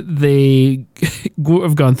then they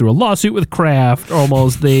have gone through a lawsuit with Kraft.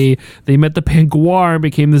 Almost they met the band GWAR and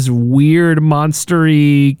became this weird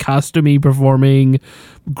monstery costumey performing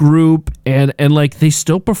group, and they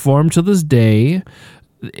still perform to this day.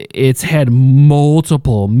 It's had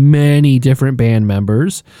many different band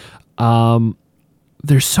members.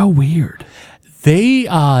 They're so weird. They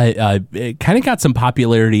kind of got some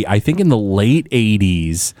popularity, I think, in the late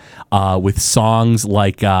 80s with songs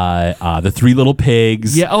like The Three Little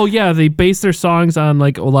Pigs. Yeah. Oh, yeah. They based their songs on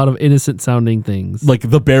a lot of innocent sounding things. Like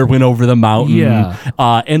The Bear Went Over the Mountain. Yeah.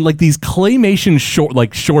 And these claymation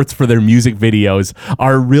shorts for their music videos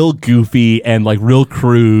are real goofy and real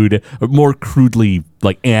crude, more crudely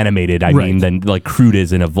animated, I mean, than crude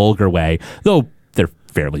is in a vulgar way. Though they're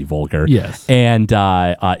fairly vulgar. Yes. And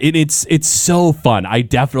it's so fun. I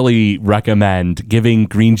definitely recommend giving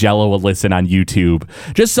Green Jello a listen on YouTube.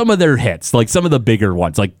 Just some of their hits, some of the bigger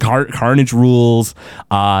ones, like Carnage Rules,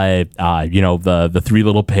 the Three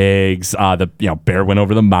Little Pigs, the Bear Went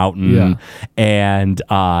Over the Mountain. Yeah. And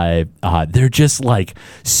they're just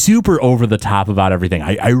super over the top about everything.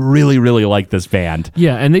 I really, really like this band.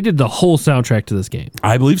 Yeah, and they did the whole soundtrack to this game.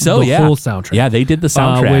 I believe so, The whole soundtrack. Yeah, they did the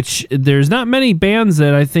soundtrack. Which there's not many bands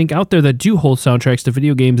that I think out there that do whole soundtracks to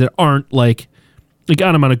video games that aren't like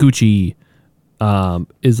Anamanaguchi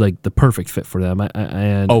is the perfect fit for them.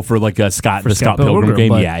 For the Scott Pilgrim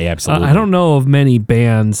game? Yeah, absolutely. I don't know of many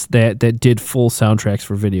bands that did full soundtracks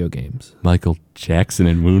for video games. Michael Jackson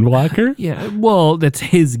and Moonwalker? Yeah, well, that's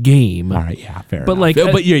his game. All right, yeah, fair but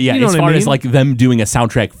enough. But you know as far as them doing a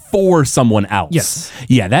soundtrack for someone else. Yes.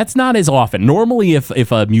 Yeah, that's not as often. Normally,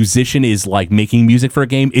 if a musician is making music for a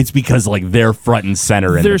game, it's because they're front and center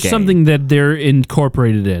in the game. There's something that they're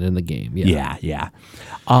incorporated in the game. Yeah.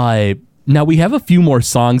 Now, we have a few more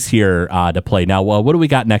songs here to play. Now, what do we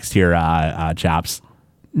got next here, Chops?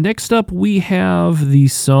 Next up, we have the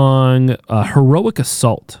song Heroic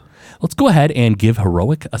Assault. let's go ahead and give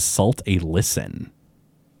Heroic Assault a listen.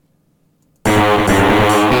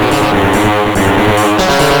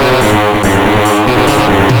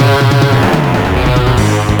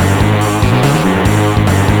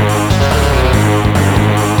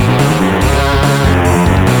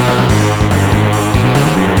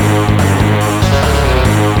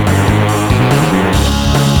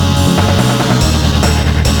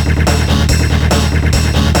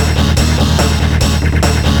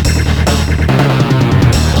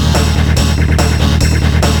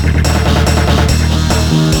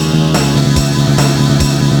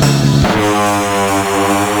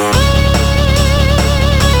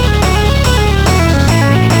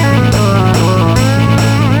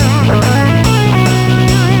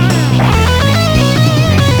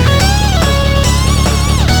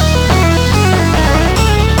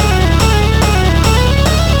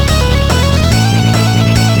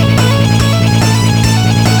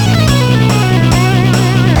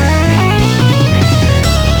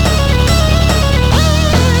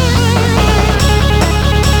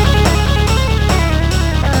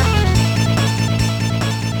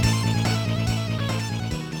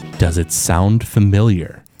 Does it sound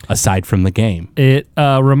familiar aside from the game? It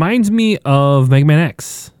reminds me of Mega Man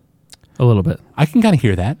X a little bit. I can kind of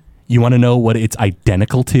hear that. You want to know what it's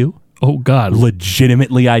identical to? Oh, God.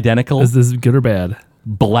 Legitimately identical? Is this good or bad?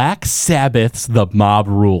 Black Sabbath's The Mob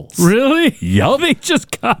Rules. Really? Yup. They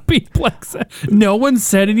just copied Black Sabbath. No one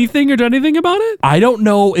said anything or done anything about it? I don't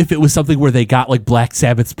know if it was something where they got like Black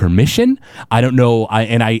Sabbath's permission. I don't know.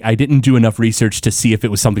 I didn't do enough research to see if it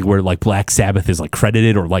was something where like Black Sabbath is like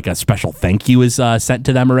credited or like a special thank you is sent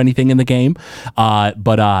to them or anything in the game.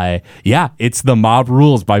 But yeah, it's The Mob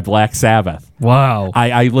Rules by Black Sabbath. Wow.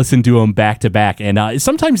 I listened to them back to back, and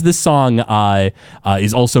sometimes this song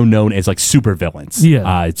is also known as like Supervillains.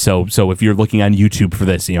 Yeah. So if you're looking on YouTube for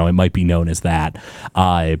this, it might be known as that.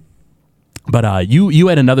 But you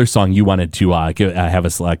had another song you wanted to have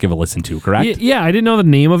us give a listen to, correct? Yeah, I didn't know the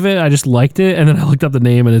name of it. I just liked it, and then I looked up the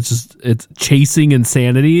name, and it's Chasing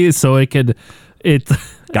Insanity. So it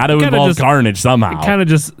got to involve Carnage somehow. It kind of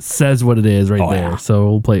just says what it is right there. Yeah. So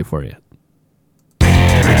we'll play it for you.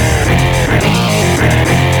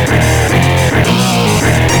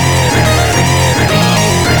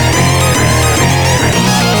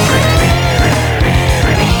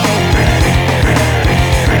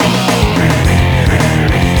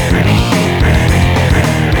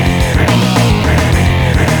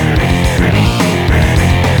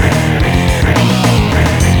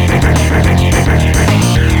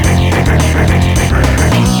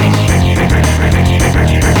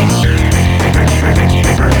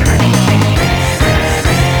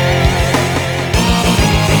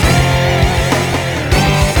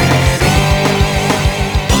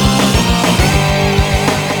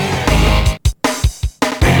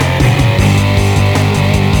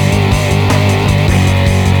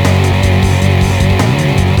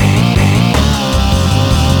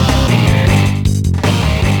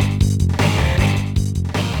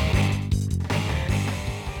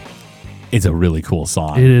 It's a really cool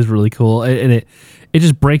song. It is really cool, and it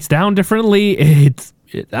just breaks down differently.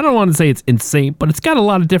 I don't want to say it's insane, but it's got a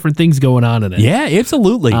lot of different things going on in it. Yeah,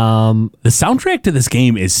 absolutely. The soundtrack to this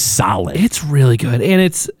game is solid. It's really good, and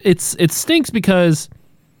it stinks because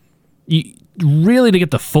really to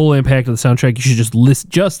get the full impact of the soundtrack, you should just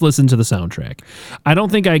listen to the soundtrack. I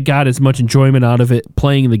don't think I got as much enjoyment out of it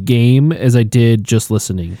playing the game as I did just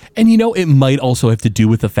listening. And it might also have to do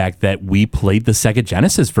with the fact that we played the Sega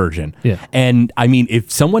Genesis version. Yeah. And I mean,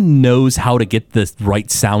 if someone knows how to get the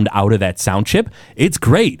right sound out of that sound chip, it's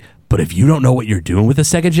great. But if you don't know what you're doing with the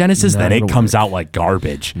Sega Genesis, then it comes out like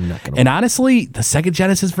garbage. And honestly, the Sega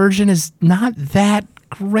Genesis version is not that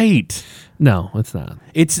great. No, it's not.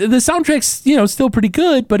 It's the soundtrack's still pretty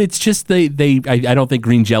good, but it's just I don't think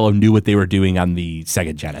Green Jello knew what they were doing on the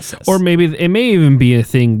Sega Genesis. Or maybe it may even be a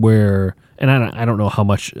thing where, and I don't know how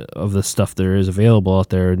much of the stuff there is available out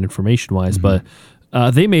there information wise, but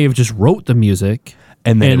they may have just wrote the music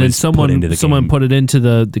and then someone put it into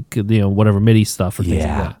the whatever MIDI stuff or things like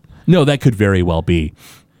that. No, that could very well be.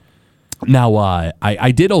 Now, I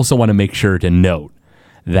did also want to make sure to note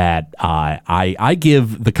that I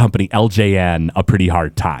give the company LJN a pretty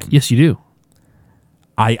hard time. Yes, you do.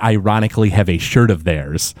 I ironically have a shirt of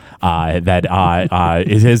theirs that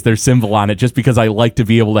it has their symbol on it just because I like to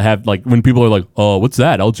be able to have, like, when people are like, oh, what's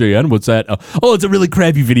that? LJN? What's that? Oh, it's a really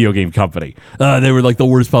crappy video game company. They were like the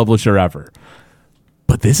worst publisher ever.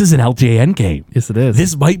 But this is an LJN game. Yes, it is.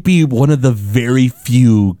 This might be one of the very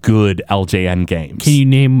few good LJN games. Can you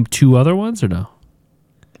name two other ones or no?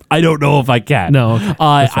 I don't know if I can. No.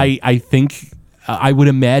 Okay. I think I would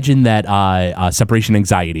imagine that Separation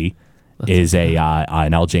Anxiety is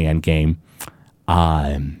an LJN game.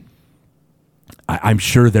 I'm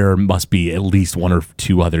sure there must be at least one or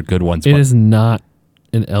two other good ones. It is not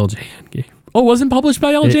an LJN game. Oh, it wasn't published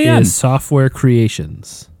by LJN? It is Software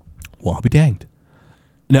Creations. Well, I'll be danged.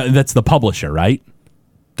 No, that's the publisher, right?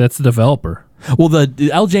 That's the developer. Well, the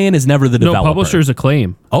LJN is never the developer. No, publisher's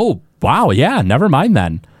Acclaim. Oh, wow. Yeah, never mind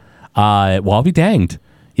then. Well, I'll be danged.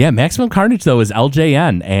 Yeah, Maximum Carnage though is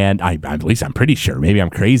LJN, and at least I'm pretty sure. Maybe I'm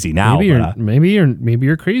crazy now. Maybe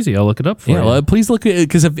you're crazy. I'll look it up for you. Well, please look at it,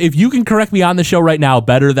 because if you can correct me on the show right now,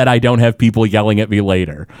 better that I don't have people yelling at me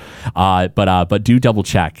later. But do double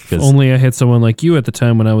check. If only I had someone like you at the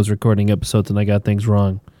time when I was recording episodes and I got things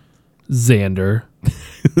wrong. Xander.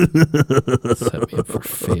 Set me up for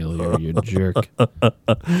failure, you jerk.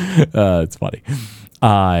 It's funny.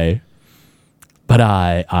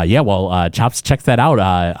 Chops, check that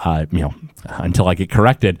out. Until I get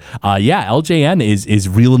corrected. LJN is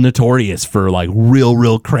real notorious for like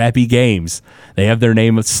real crappy games. They have their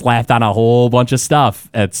name slapped on a whole bunch of stuff.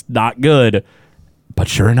 It's not good. But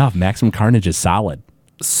sure enough, Maximum Carnage is solid.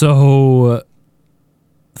 So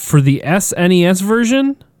for the SNES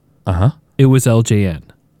version, it was LJN.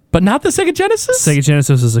 But not the Sega Genesis? Sega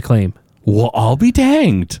Genesis is Acclaim. Well, I'll be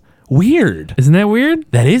danged. Weird. Isn't that weird?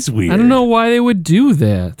 That is weird. I don't know why they would do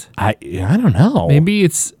that. I don't know. Maybe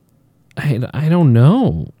it's... I don't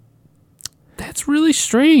know. That's really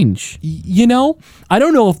strange. I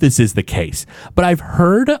don't know if this is the case, but I've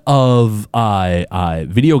heard of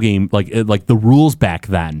video game, like the rules back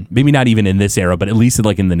then, maybe not even in this era, but at least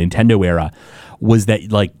like in the Nintendo era, was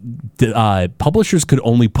that like publishers could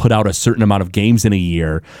only put out a certain amount of games in a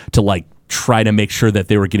year to like try to make sure that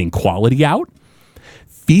they were getting quality out.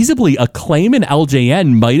 Feasibly, Acclaim and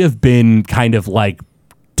LJN might have been kind of like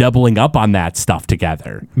doubling up on that stuff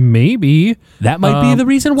together. Maybe. That might be the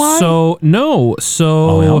reason why?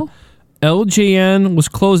 LJN was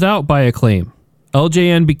closed out by Acclaim.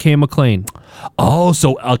 LJN became Acclaim. Oh,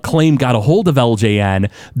 so Acclaim got a hold of LJN.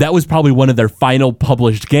 That was probably one of their final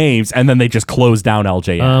published games, and then they just closed down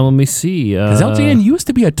LJN. Let me see. Because LJN used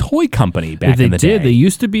to be a toy company back in the day. They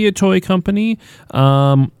used to be a toy company.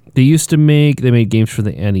 They made games for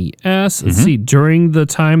the NES. Let's see, during the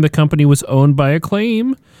time the company was owned by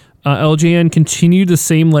Acclaim, LJN continued the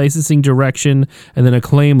same licensing direction, and then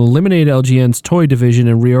Acclaim eliminated LJN's toy division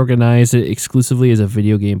and reorganized it exclusively as a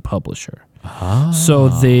video game publisher. Oh. So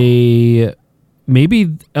maybe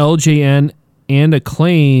LJN and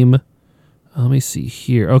Acclaim... Let me see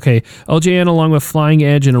here. Okay, LJN, along with Flying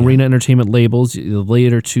Edge and Arena Entertainment labels, the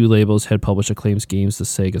later two labels had published Acclaim's games to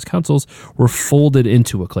Sega's consoles, were folded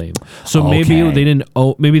into Acclaim. So maybe they didn't.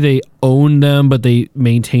 Maybe they owned them, but they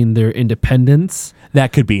maintained their independence.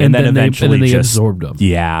 That could be, and then eventually they absorbed them.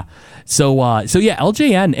 Yeah. So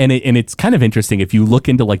LJN, and it's kind of interesting if you look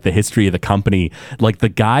into like the history of the company. Like the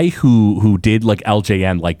guy who did like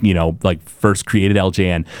LJN, like first created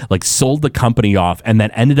LJN, like sold the company off, and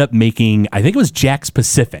then ended up making, I think it was Jack's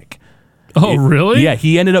Pacific. Oh, really? Yeah,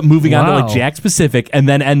 he ended up moving on to like Jack's Pacific, and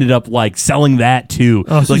then ended up like selling that too.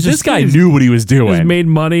 Oh, so like this guy knew what he was doing. He's made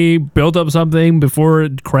money, built up something before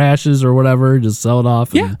it crashes or whatever, just sell it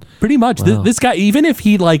off. Yeah, pretty much. Wow. This guy, even if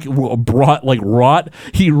he like wrought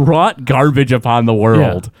garbage upon the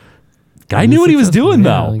world. Yeah. Guy knew what he was doing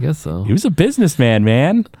though. I guess so. He was a businessman,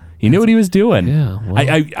 man. He knew what he was doing. Yeah,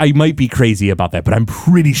 well. I might be crazy about that, but I'm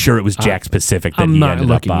pretty sure it was Jack's Pacific that he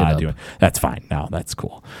ended up doing. That's fine. No, that's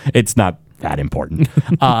cool. It's not that important.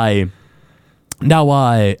 I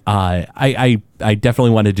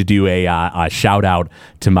definitely wanted to do a shout out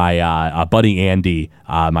to my buddy Andy,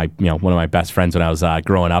 one of my best friends when I was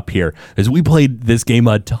growing up here, because we played this game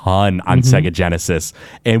a ton on Sega Genesis,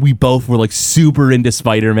 and we both were like super into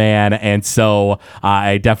Spider-Man, and so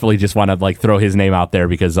I definitely just want to like throw his name out there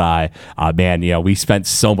because we spent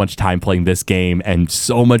so much time playing this game and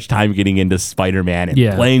so much time getting into Spider-Man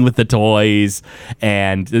and playing with the toys,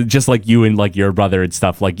 and just like you and like your brother and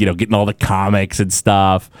stuff, like getting all the comics and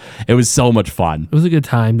stuff. It was so much fun. It was a good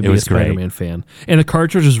time to be a Spider-Man fan. And the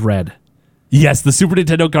cartridge was red. Yes, the Super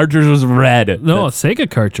Nintendo cartridge was red. No, a Sega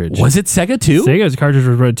cartridge. Was it Sega too? Sega's cartridge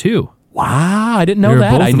was red too. Wow, I didn't know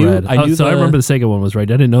that. I knew. I remember the Sega one was red.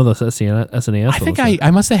 I didn't know the SNES. I think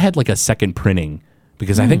I must have had like a second printing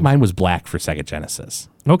because I think mine was black for Sega Genesis.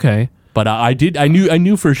 Okay. But I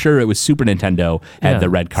knew for sure it was Super Nintendo had the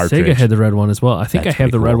red cartridge. Sega had the red one as well. I think I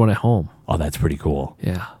have the red one at home. Oh, that's pretty cool.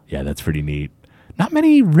 Yeah. Yeah, that's pretty neat. Not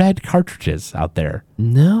many red cartridges out there.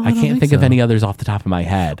 No, I can't think of any others off the top of my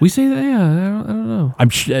head. We say that, I don't know. I'm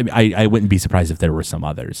sure I wouldn't be surprised if there were some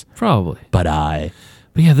others. Probably. But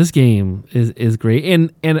But yeah, this game is great.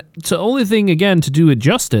 And the only thing, again, to do it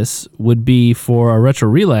justice would be for a Retro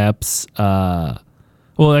Relapse. Well,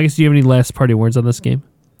 I guess, do you have any last party words on this game?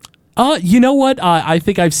 You know what? I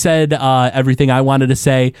think I've said everything I wanted to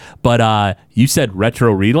say, but you said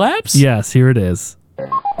Retro Relapse? Yes, here it is.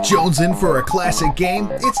 Jones in for a classic game?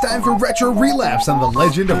 It's time for Retro Relapse on the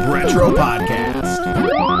Legend of Retro podcast.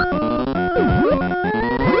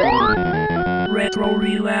 Retro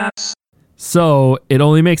Relapse. So it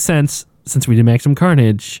only makes sense, since we did Maximum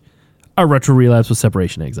Carnage, our Retro Relapse was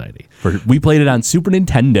Separation Anxiety. We played it on Super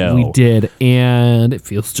Nintendo. We did, and it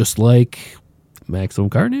feels just like Maximum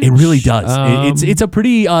Carnage. It really does. It's a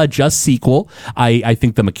pretty just sequel. I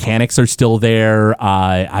think the mechanics are still there.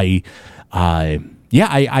 I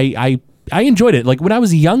enjoyed it. Like when I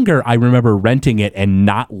was younger, I remember renting it and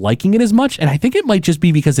not liking it as much, and I think it might just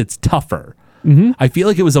be because it's tougher. Mm-hmm. I feel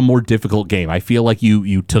like it was a more difficult game. I feel like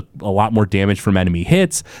you took a lot more damage from enemy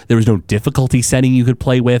hits. There was no difficulty setting you could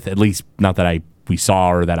play with, at least not that we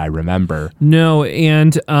saw or that I remember. No,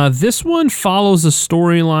 and this one follows the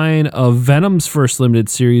storyline of Venom's first limited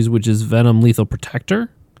series, which is Venom Lethal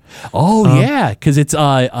Protector. Oh, yeah, because it's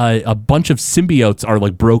a bunch of symbiotes are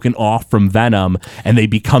like broken off from Venom, and they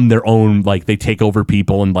become their own, like they take over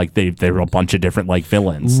people, and like they're a bunch of different like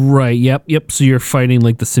villains. Right, yep. So you're fighting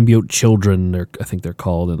like the symbiote children, I think they're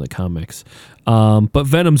called in the comics. But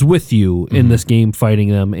Venom's with you in this game fighting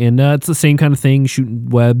them, and it's the same kind of thing, shooting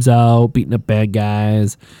webs out, beating up bad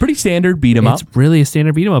guys. Pretty standard beat 'em up. It's really a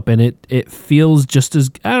standard beat 'em up, and it feels just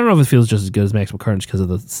as, I don't know if it feels just as good as Maximum Carnage because of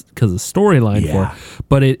the storyline for it,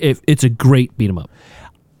 but it's a great beat 'em up.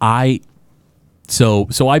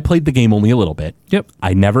 So I played the game only a little bit. Yep.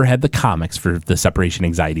 I never had the comics for the Separation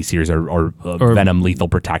Anxiety series or Venom Lethal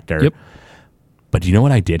Protector. Yep. But do you know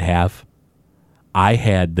what I did have? I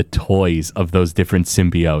had the toys of those different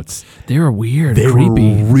symbiotes. They were weird, They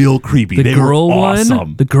creepy. were real creepy. They were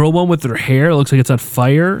awesome. The girl one with her hair looks like it's on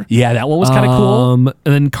fire. Yeah, that one was kind of cool. And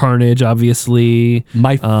then Carnage, obviously.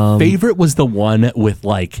 My favorite was the one with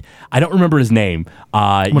like, I don't remember his name.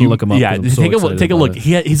 I'm gonna look him up. Yeah, take a look.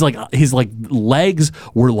 He's like his like legs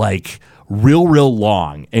were like real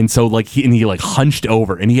long, and so like he like hunched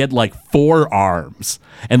over, and he had like 4 arms,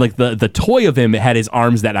 and like the toy of him had his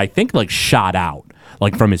arms that I think like shot out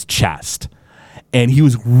like from his chest, and he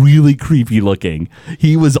was really creepy looking.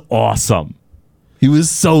 He was awesome. He was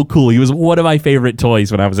so cool. He was one of my favorite toys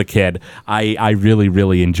when I was a kid. I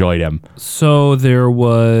really enjoyed him. So there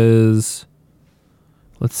was,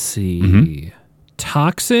 let's see,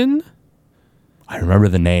 Toxin. I remember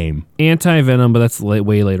the name. Anti-Venom, but that's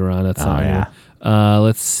way later on. That's not yeah. here.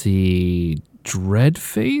 Let's see.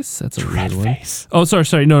 Dreadface? That's a weird one. Dreadface. Oh,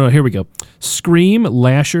 sorry. No, here we go. Scream,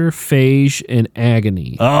 Lasher, Phage, and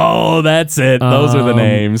Agony. Oh, that's it. Those are the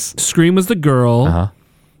names. Scream was the girl. Uh-huh.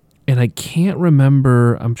 And I can't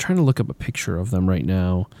remember. I'm trying to look up a picture of them right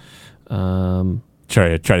now.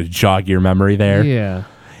 Try to jog your memory there. Yeah.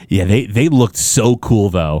 Yeah, they looked so cool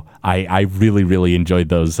though. I really enjoyed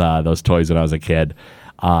those toys when I was a kid.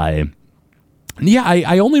 I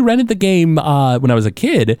only rented the game when I was a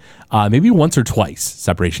kid, maybe once or twice,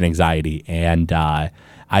 Separation Anxiety, and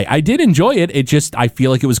I did enjoy it. It just, I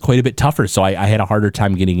feel like it was quite a bit tougher, so I had a harder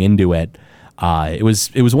time getting into it. It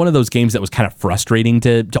was one of those games that was kind of frustrating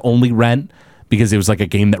to only rent, because it was like a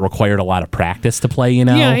game that required a lot of practice to play, you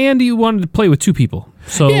know? Yeah, and you wanted to play with 2 people.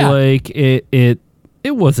 So like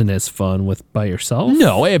it wasn't as fun by yourself.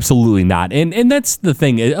 No, absolutely not. And that's the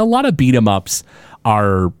thing. A lot of beat 'em ups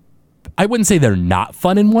are, I wouldn't say they're not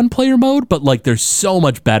fun in 1-player mode, but like they're so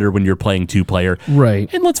much better when you're playing 2-player.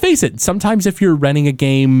 Right. And let's face it, sometimes if you're renting a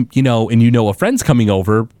game, and a friend's coming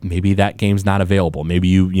over, maybe that game's not available.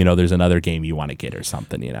 Maybe there's another game you want to get or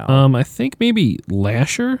something, I think maybe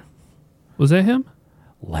Lasher. Was that him?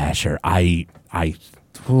 Lasher. I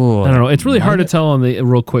don't know. It's really hard to tell on the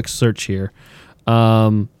real quick search here. I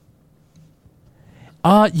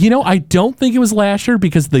don't think it was Lasher,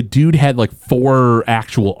 because the dude had like 4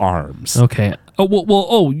 actual arms. Okay. Oh,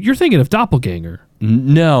 well, you're thinking of Doppelganger.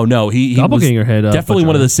 No. He Doppelganger was had definitely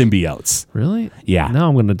one of the symbiotes. Really? Yeah. Now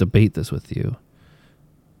I'm going to debate this with you,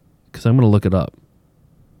 because I'm going to look it up.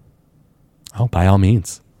 Oh, by all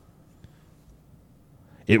means.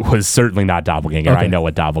 It was certainly not Doppelganger. Okay. I know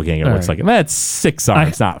what Doppelganger looks like. That's 6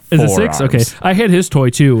 arms, not 4 Is it 6? arms. Okay. I had his toy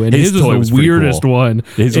too, and his toy was the was pretty weirdest cool. one.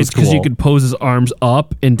 His was It's because you cool. could pose his arms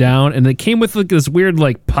up and down, and it came with like this weird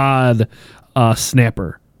like pod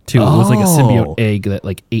snapper too. It was like a symbiote egg that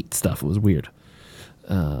like ate stuff. It was weird.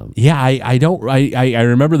 Yeah, I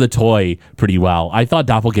remember the toy pretty well. I thought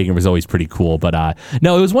Doppelganger was always pretty cool, but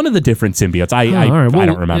no, it was one of the different symbiotes. I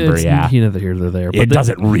don't remember. Yeah, neither here nor there. But it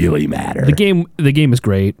doesn't really matter. The game is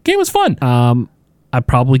great. Game was fun. I'd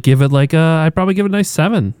probably give it a nice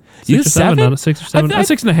 7. 6 or 7 out of 6 or 7.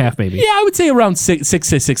 6.5 maybe. Yeah, I would say around 6 to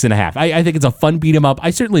 6.5. I think it's a fun beat 'em up.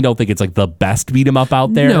 I certainly don't think it's like the best beat 'em up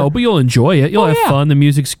out there. No, but you'll enjoy it. You'll have fun. The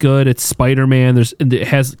music's good. It's Spider-Man. It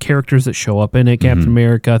has characters that show up in it. Captain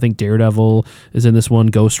America. I think Daredevil is in this one.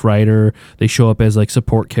 Ghost Rider. They show up as like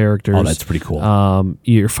support characters. Oh, that's pretty cool.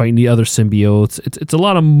 You're fighting the other symbiotes. It's a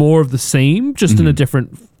lot of more of the same, just in a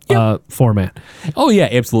different format. Oh yeah,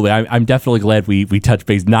 absolutely. I'm definitely glad we touched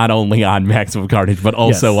base not only on Maximum Carnage but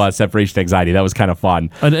also Separation Anxiety. That was kind of fun.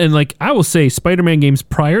 And like I will say, Spider-Man games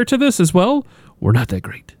prior to this as well were not that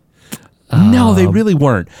great. No, they really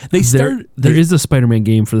weren't. There is a Spider-Man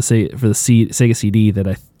game for the Sega CD that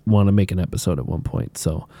I want to make an episode at one point.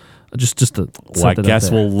 So just to I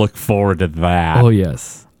guess we'll look forward to that. Oh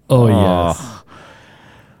yes. Yes.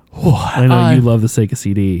 I know you love the Sega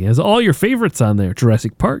CD. It has all your favorites on there.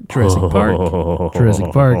 Jurassic Park, Jurassic Park,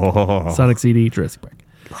 Sonic CD, Jurassic Park.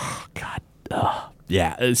 Oh, God.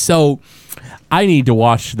 Yeah. So I need to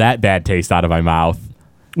wash that bad taste out of my mouth.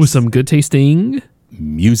 With some good tasting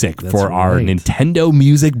music for our Nintendo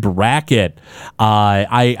Music Bracket.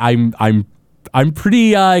 I'm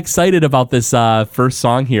pretty excited about this first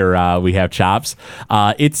song here. We have Chops.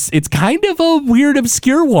 It's kind of a weird,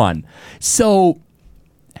 obscure one. So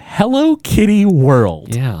Hello Kitty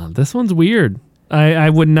World. Yeah, this one's weird. I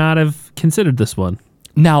would not have considered this one.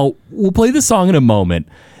 Now, we'll play the song in a moment.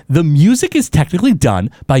 The music is technically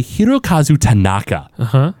done by Hirokazu Tanaka,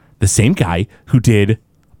 the same guy who did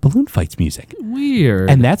Balloon Fights music. Weird.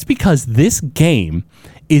 And that's because this game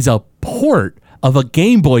is a port of a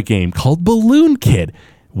Game Boy game called Balloon Kid,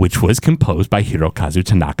 which was composed by Hirokazu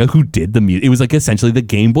Tanaka, who did the music. It was like essentially the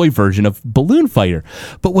Game Boy version of Balloon Fighter.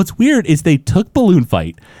 But what's weird is they took Balloon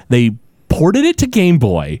Fight, they ported it to Game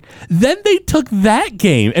Boy, then they took that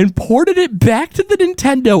game and ported it back to the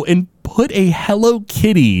Nintendo and put a Hello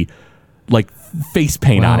Kitty like face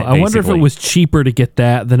paint on it. I wonder if it was cheaper to get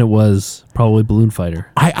that than it was probably Balloon Fighter.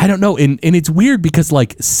 I don't know. And it's weird because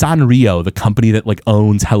like Sanrio, the company that like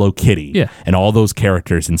owns Hello Kitty and all those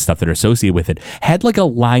characters and stuff that are associated with it, had like a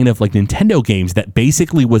line of like Nintendo games that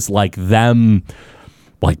basically was like them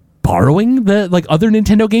like borrowing the like other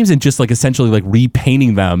Nintendo games and just like essentially like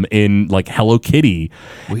repainting them in like Hello Kitty.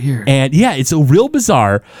 Weird. And yeah, it's a real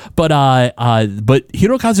bizarre, but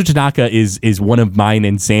Hirokazu Tanaka is one of mine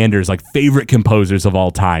and Xander's like favorite composers of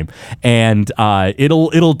all time. And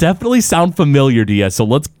it'll definitely sound familiar to you, so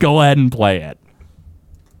let's go ahead and play it.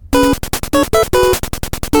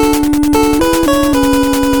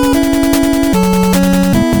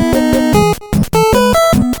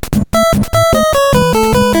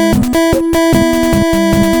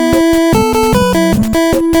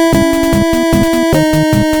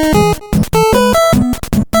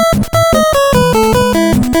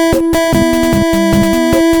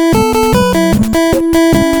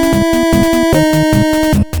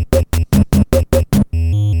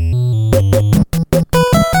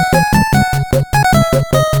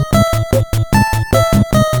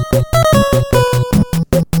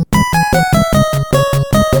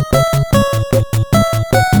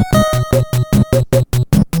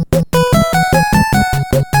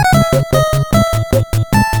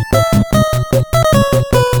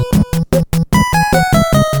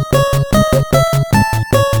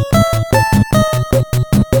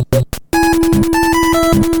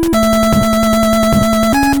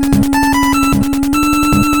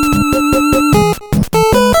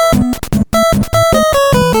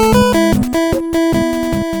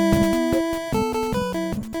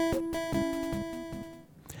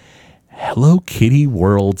 Hello Kitty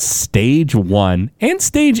World Stage 1 and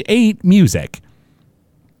Stage 8 music.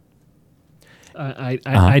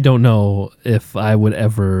 I don't know if I would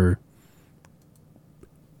ever...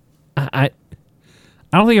 I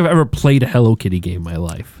don't think I've ever played a Hello Kitty game in my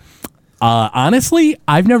life. Honestly,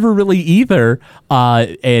 I've never really either.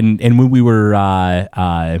 And when we were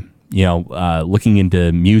looking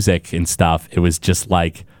into music and stuff, it was just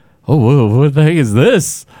like, oh, whoa, what the heck is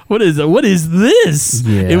this? What is this?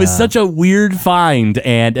 Yeah. It was such a weird find,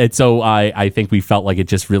 and so I think we felt like it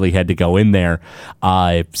just really had to go in there.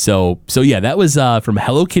 So yeah, that was from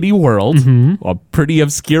Hello Kitty World, a pretty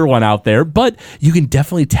obscure one out there, but you can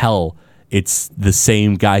definitely tell it's the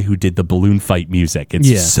same guy who did the Balloon Fight music.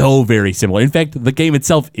 It's so very similar. In fact, the game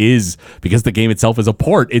itself is, because the game itself is a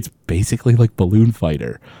port, it's basically like Balloon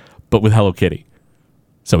Fighter, but with Hello Kitty.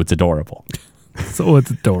 So it's adorable. So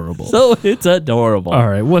it's adorable. So it's adorable. All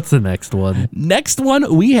right, what's the next one? Next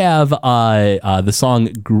one, we have the song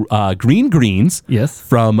Green Greens Yes.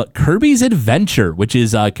 from Kirby's Adventure, which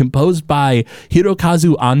is composed by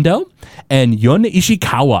Hirokazu Ando and Yun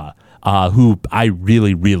Ishikawa. Who I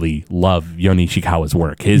really, really love Yun Ishikawa's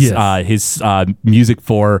work. His music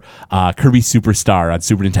for Kirby Superstar on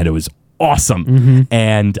Super Nintendo is awesome,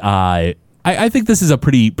 and I think this is a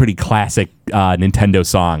pretty classic Nintendo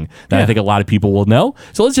song that I think a lot of people will know.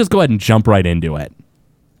 So let's just go ahead and jump right into it.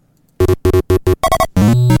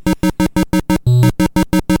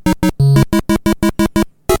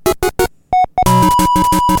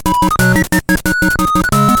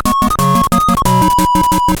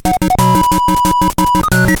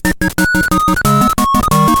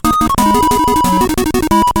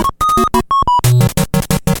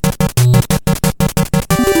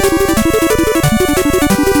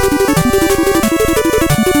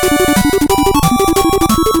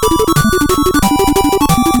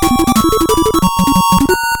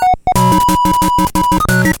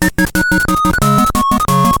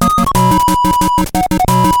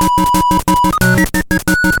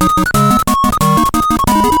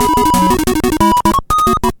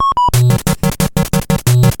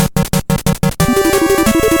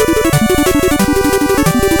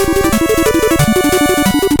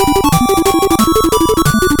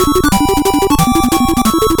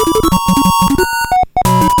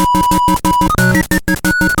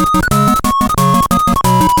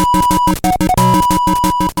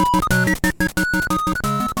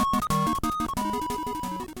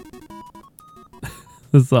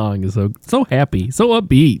 The song is so happy, so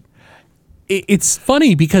upbeat. It's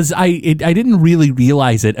funny because I didn't really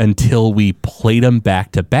realize it until we played them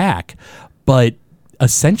back to back, but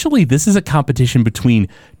essentially this is a competition between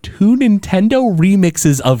two Nintendo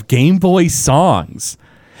remixes of Game Boy songs.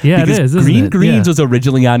 Yeah, because it is. Green Isn't it? Greens Yeah. was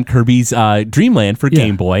originally on Kirby's Dreamland for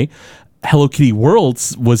Game Boy. Hello Kitty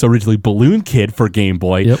Worlds was originally Balloon Kid for Game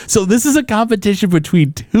Boy. Yep. So this is a competition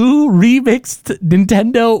between two remixed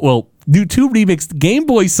Game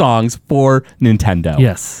Boy songs for Nintendo.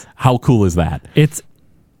 Yes. How cool is that? It's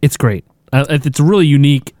great. It's a really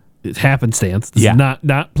unique happenstance. This is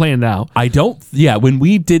not planned out. When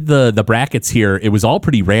we did the brackets here, it was all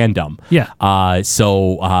pretty random. Yeah.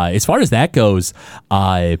 So as far as that goes,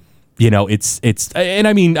 it's and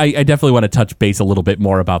I mean I definitely want to touch base a little bit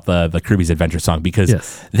more about the Kirby's Adventure song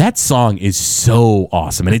because that song is so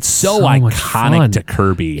awesome and it's so iconic to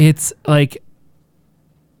Kirby. It's like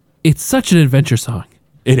it's such an adventure song.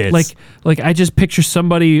 It is. Like I just picture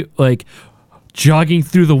somebody like jogging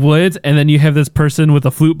through the woods and then you have this person with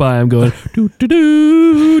a flute by him going doo, doo,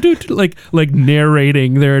 doo, doo, doo, like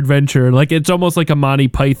narrating their adventure. Like it's almost like a Monty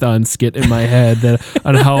Python skit in my head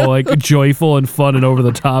on how like joyful and fun and over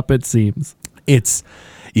the top it seems. It's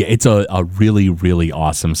a really, really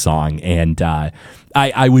awesome song. And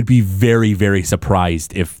I would be very, very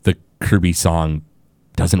surprised if the Kirby song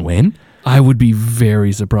doesn't win. I would be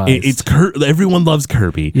very surprised. Everyone loves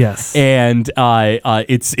Kirby. Yes. And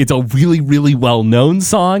it's a really, really well-known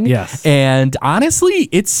song. Yes. And honestly,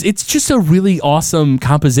 it's just a really awesome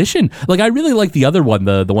composition. Like I really like the other one,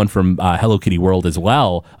 the one from Hello Kitty World as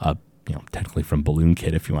well. Technically from Balloon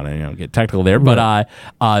Kid if you want to get technical there. Right.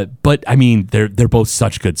 But I mean they're both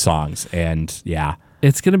such good songs. And yeah.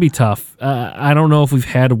 It's going to be tough. I don't know if we've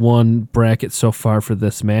had one bracket so far for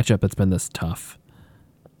this matchup that's been this tough.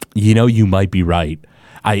 You might be right.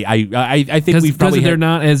 I think we've probably they're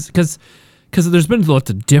not as because there's been lots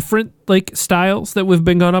of different like styles that we've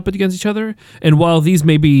been going up against each other, and while these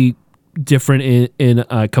may be different in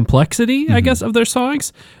complexity, I guess, of their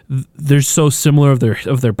songs, they're so similar of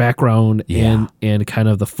their background and kind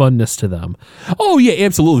of the funness to them. Oh yeah,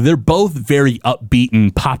 absolutely. They're both very upbeat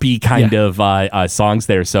and poppy kind of songs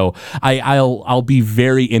there. So I'll be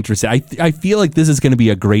very interested. I feel like this is going to be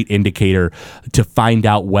a great indicator to find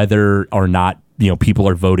out whether or not people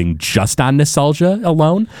are voting just on nostalgia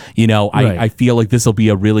alone. I feel like this will be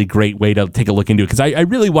a really great way to take a look into it because I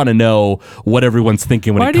really want to know what everyone's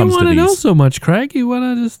thinking when it comes to these. Why do you want to know so much, Craig? You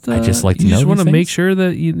want to just I just like to you know. just want to these make things. sure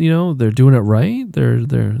that they're doing it right. They're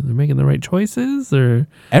making the right choices.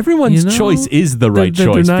 Everyone's choice is the right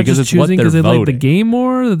choice not because just it's what choosing they're because they voting. like the game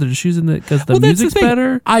more. That they're choosing it because the music's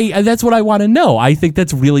better. That's what I want to know. I think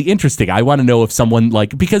that's really interesting. I want to know if someone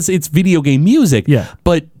because it's video game music. Yeah.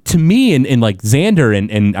 But to me and like Xander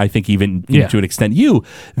and I think even to an extent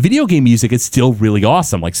video game music is still really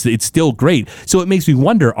awesome. Like it's still great. So it makes me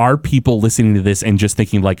wonder, are people listening to this and just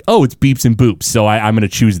thinking like, oh, it's beeps and boops, so I'm going to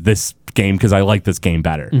choose this game because I like this game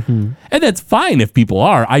better. And that's fine if people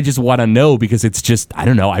are. I just want to know because it's just, I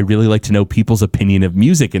don't know, I really like to know people's opinion of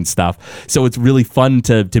music and stuff. So it's really fun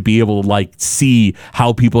to be able to like see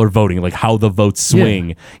how people are voting, like how the votes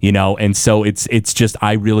swing, you know? And so it's just,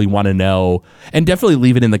 I really want to know, and definitely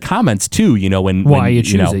leave it in the comments too, you know, why you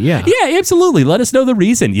choose it. Yeah, absolutely. Let us know the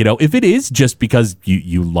reason, you know, if it is just because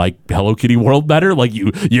you like Hello Kitty World better, like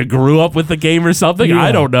you grew up with the game or something.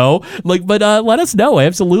 I don't know. Like, but let us know.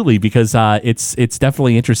 Absolutely. Because it's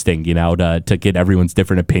definitely interesting, you know, to get everyone's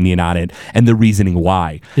different opinion on it and the reasoning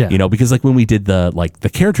why, you know, because like when we did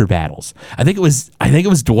the character battles, I think it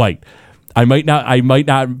was Dwight. I might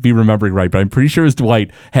not be remembering right, but I'm pretty sure it was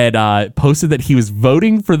Dwight had posted that he was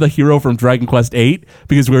voting for the hero from Dragon Quest VIII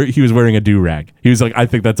because he was wearing a do-rag. He was like, I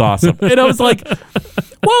think that's awesome. And I was like,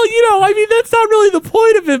 well, you know, I mean, that's not really the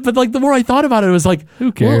point of it. But like the more I thought about it, it was like,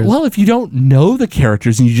 who cares? Well, if you don't know the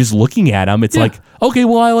characters and you're just looking at them, it's like, okay,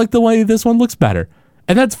 well, I like the way this one looks better.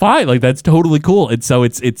 And that's fine. Like, that's totally cool. And so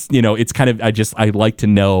it's you know, it's kind of, I like to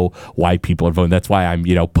know why people are voting. That's why I'm,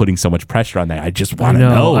 you know, putting so much pressure on that. I just want to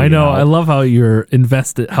know. I know. I love how you're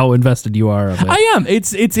how invested you are of it. I am.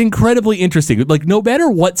 It's incredibly interesting. Like, no matter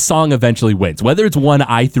what song eventually wins, whether it's one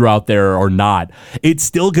I threw out there or not, it's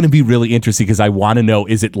still going to be really interesting because I want to know,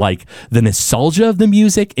 is it like the nostalgia of the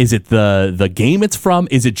music? Is it the game it's from?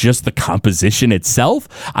 Is it just the composition itself?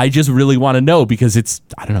 I just really want to know because it's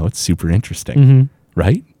super interesting.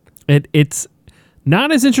 Right? It's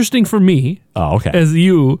not as interesting for me as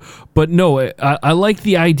you, but no, I like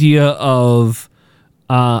the idea of,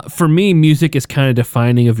 for me, music is kind of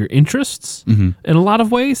defining of your interests in a lot of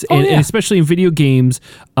ways, and especially in video games.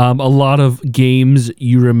 A lot of games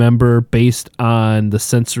you remember based on the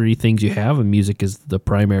sensory things you have, and music is the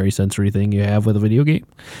primary sensory thing you have with a video game.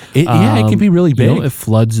 It can be really big. You know, it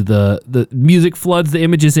floods the music floods the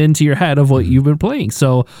images into your head of what you've been playing.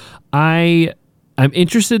 So I'm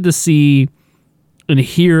interested to see and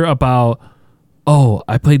hear about,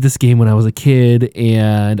 I played this game when I was a kid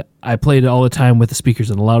and I played it all the time with the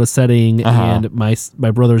speakers in the loudest setting, and my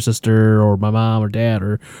brother or sister or my mom or dad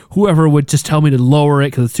or whoever would just tell me to lower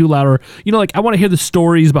it because it's too loud. You know, like I want to hear the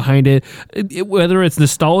stories behind it, whether it's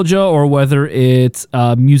nostalgia or whether it's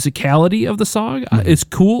musicality of the song. It's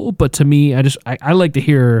cool, but to me, I like to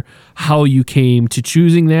hear how you came to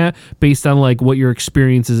choosing that based on like what your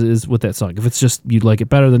experience is with that song. If it's just you like it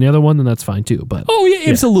better than the other one, then that's fine too. But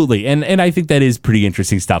absolutely, and I think that is pretty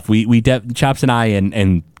interesting stuff. We Chops and I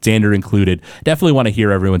and Xander included, definitely want to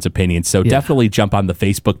hear everyone's opinions. So definitely jump on the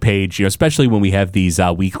Facebook page, you know, especially when we have these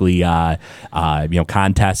weekly, you know,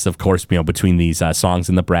 contests, of course, you know, between these songs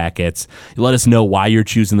and the brackets. Let us know why you're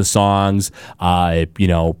choosing the songs. You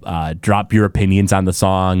know, drop your opinions on the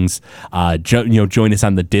songs. You know, join us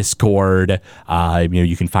on the Discord. You know,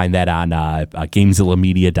 you can find that on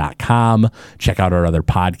GameZillaMedia.com. Check out our other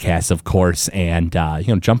podcasts, of course, and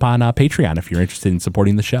you know, jump on Patreon if you're interested in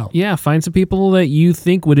supporting the show. Yeah, find some people that you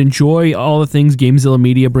think would enjoy all the things GameZilla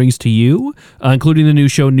Media brings to you, including the new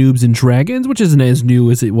show Noobs and Dragons, which isn't as new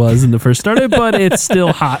as it was when it first started, but it's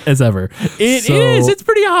still hot as ever. It is. It's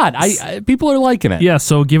pretty hot. People are liking it. Yeah,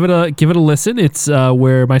 so give it a listen. It's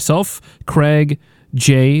where myself, Craig,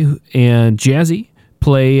 Jay, and Jazzy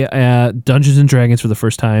play Dungeons and Dragons for the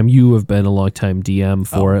first time. You have been a long time DM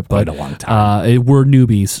for it, but quite a long time. We're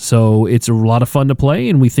newbies, so it's a lot of fun to play,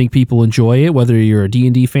 and we think people enjoy it, whether you're a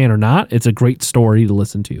D&D fan or not. It's a great story to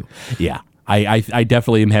listen to. Yeah. I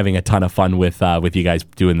definitely am having a ton of fun with you guys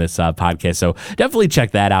doing this podcast, so definitely check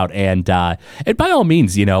that out. And by all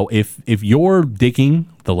means, you know, if you're digging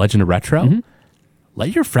The Legend of Retro,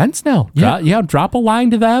 let your friends know. Drop a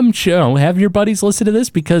line to them. Have your buddies listen to this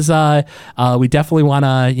because we definitely want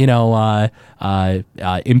to, you know,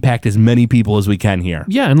 impact as many people as we can here.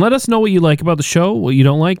 Yeah, and let us know what you like about the show, what you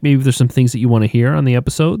don't like. Maybe there's some things that you want to hear on the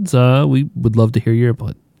episodes. We would love to hear your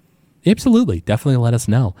input. Absolutely. Definitely let us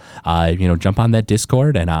know. You know, jump on that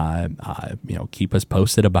Discord and, you know, keep us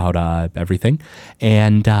posted about everything.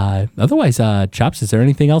 And otherwise, Chops, is there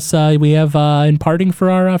anything else we have in parting for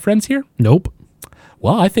our friends here? Nope.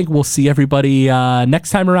 Well, I think we'll see everybody next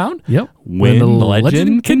time around. Yep. When the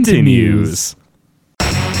legend continues.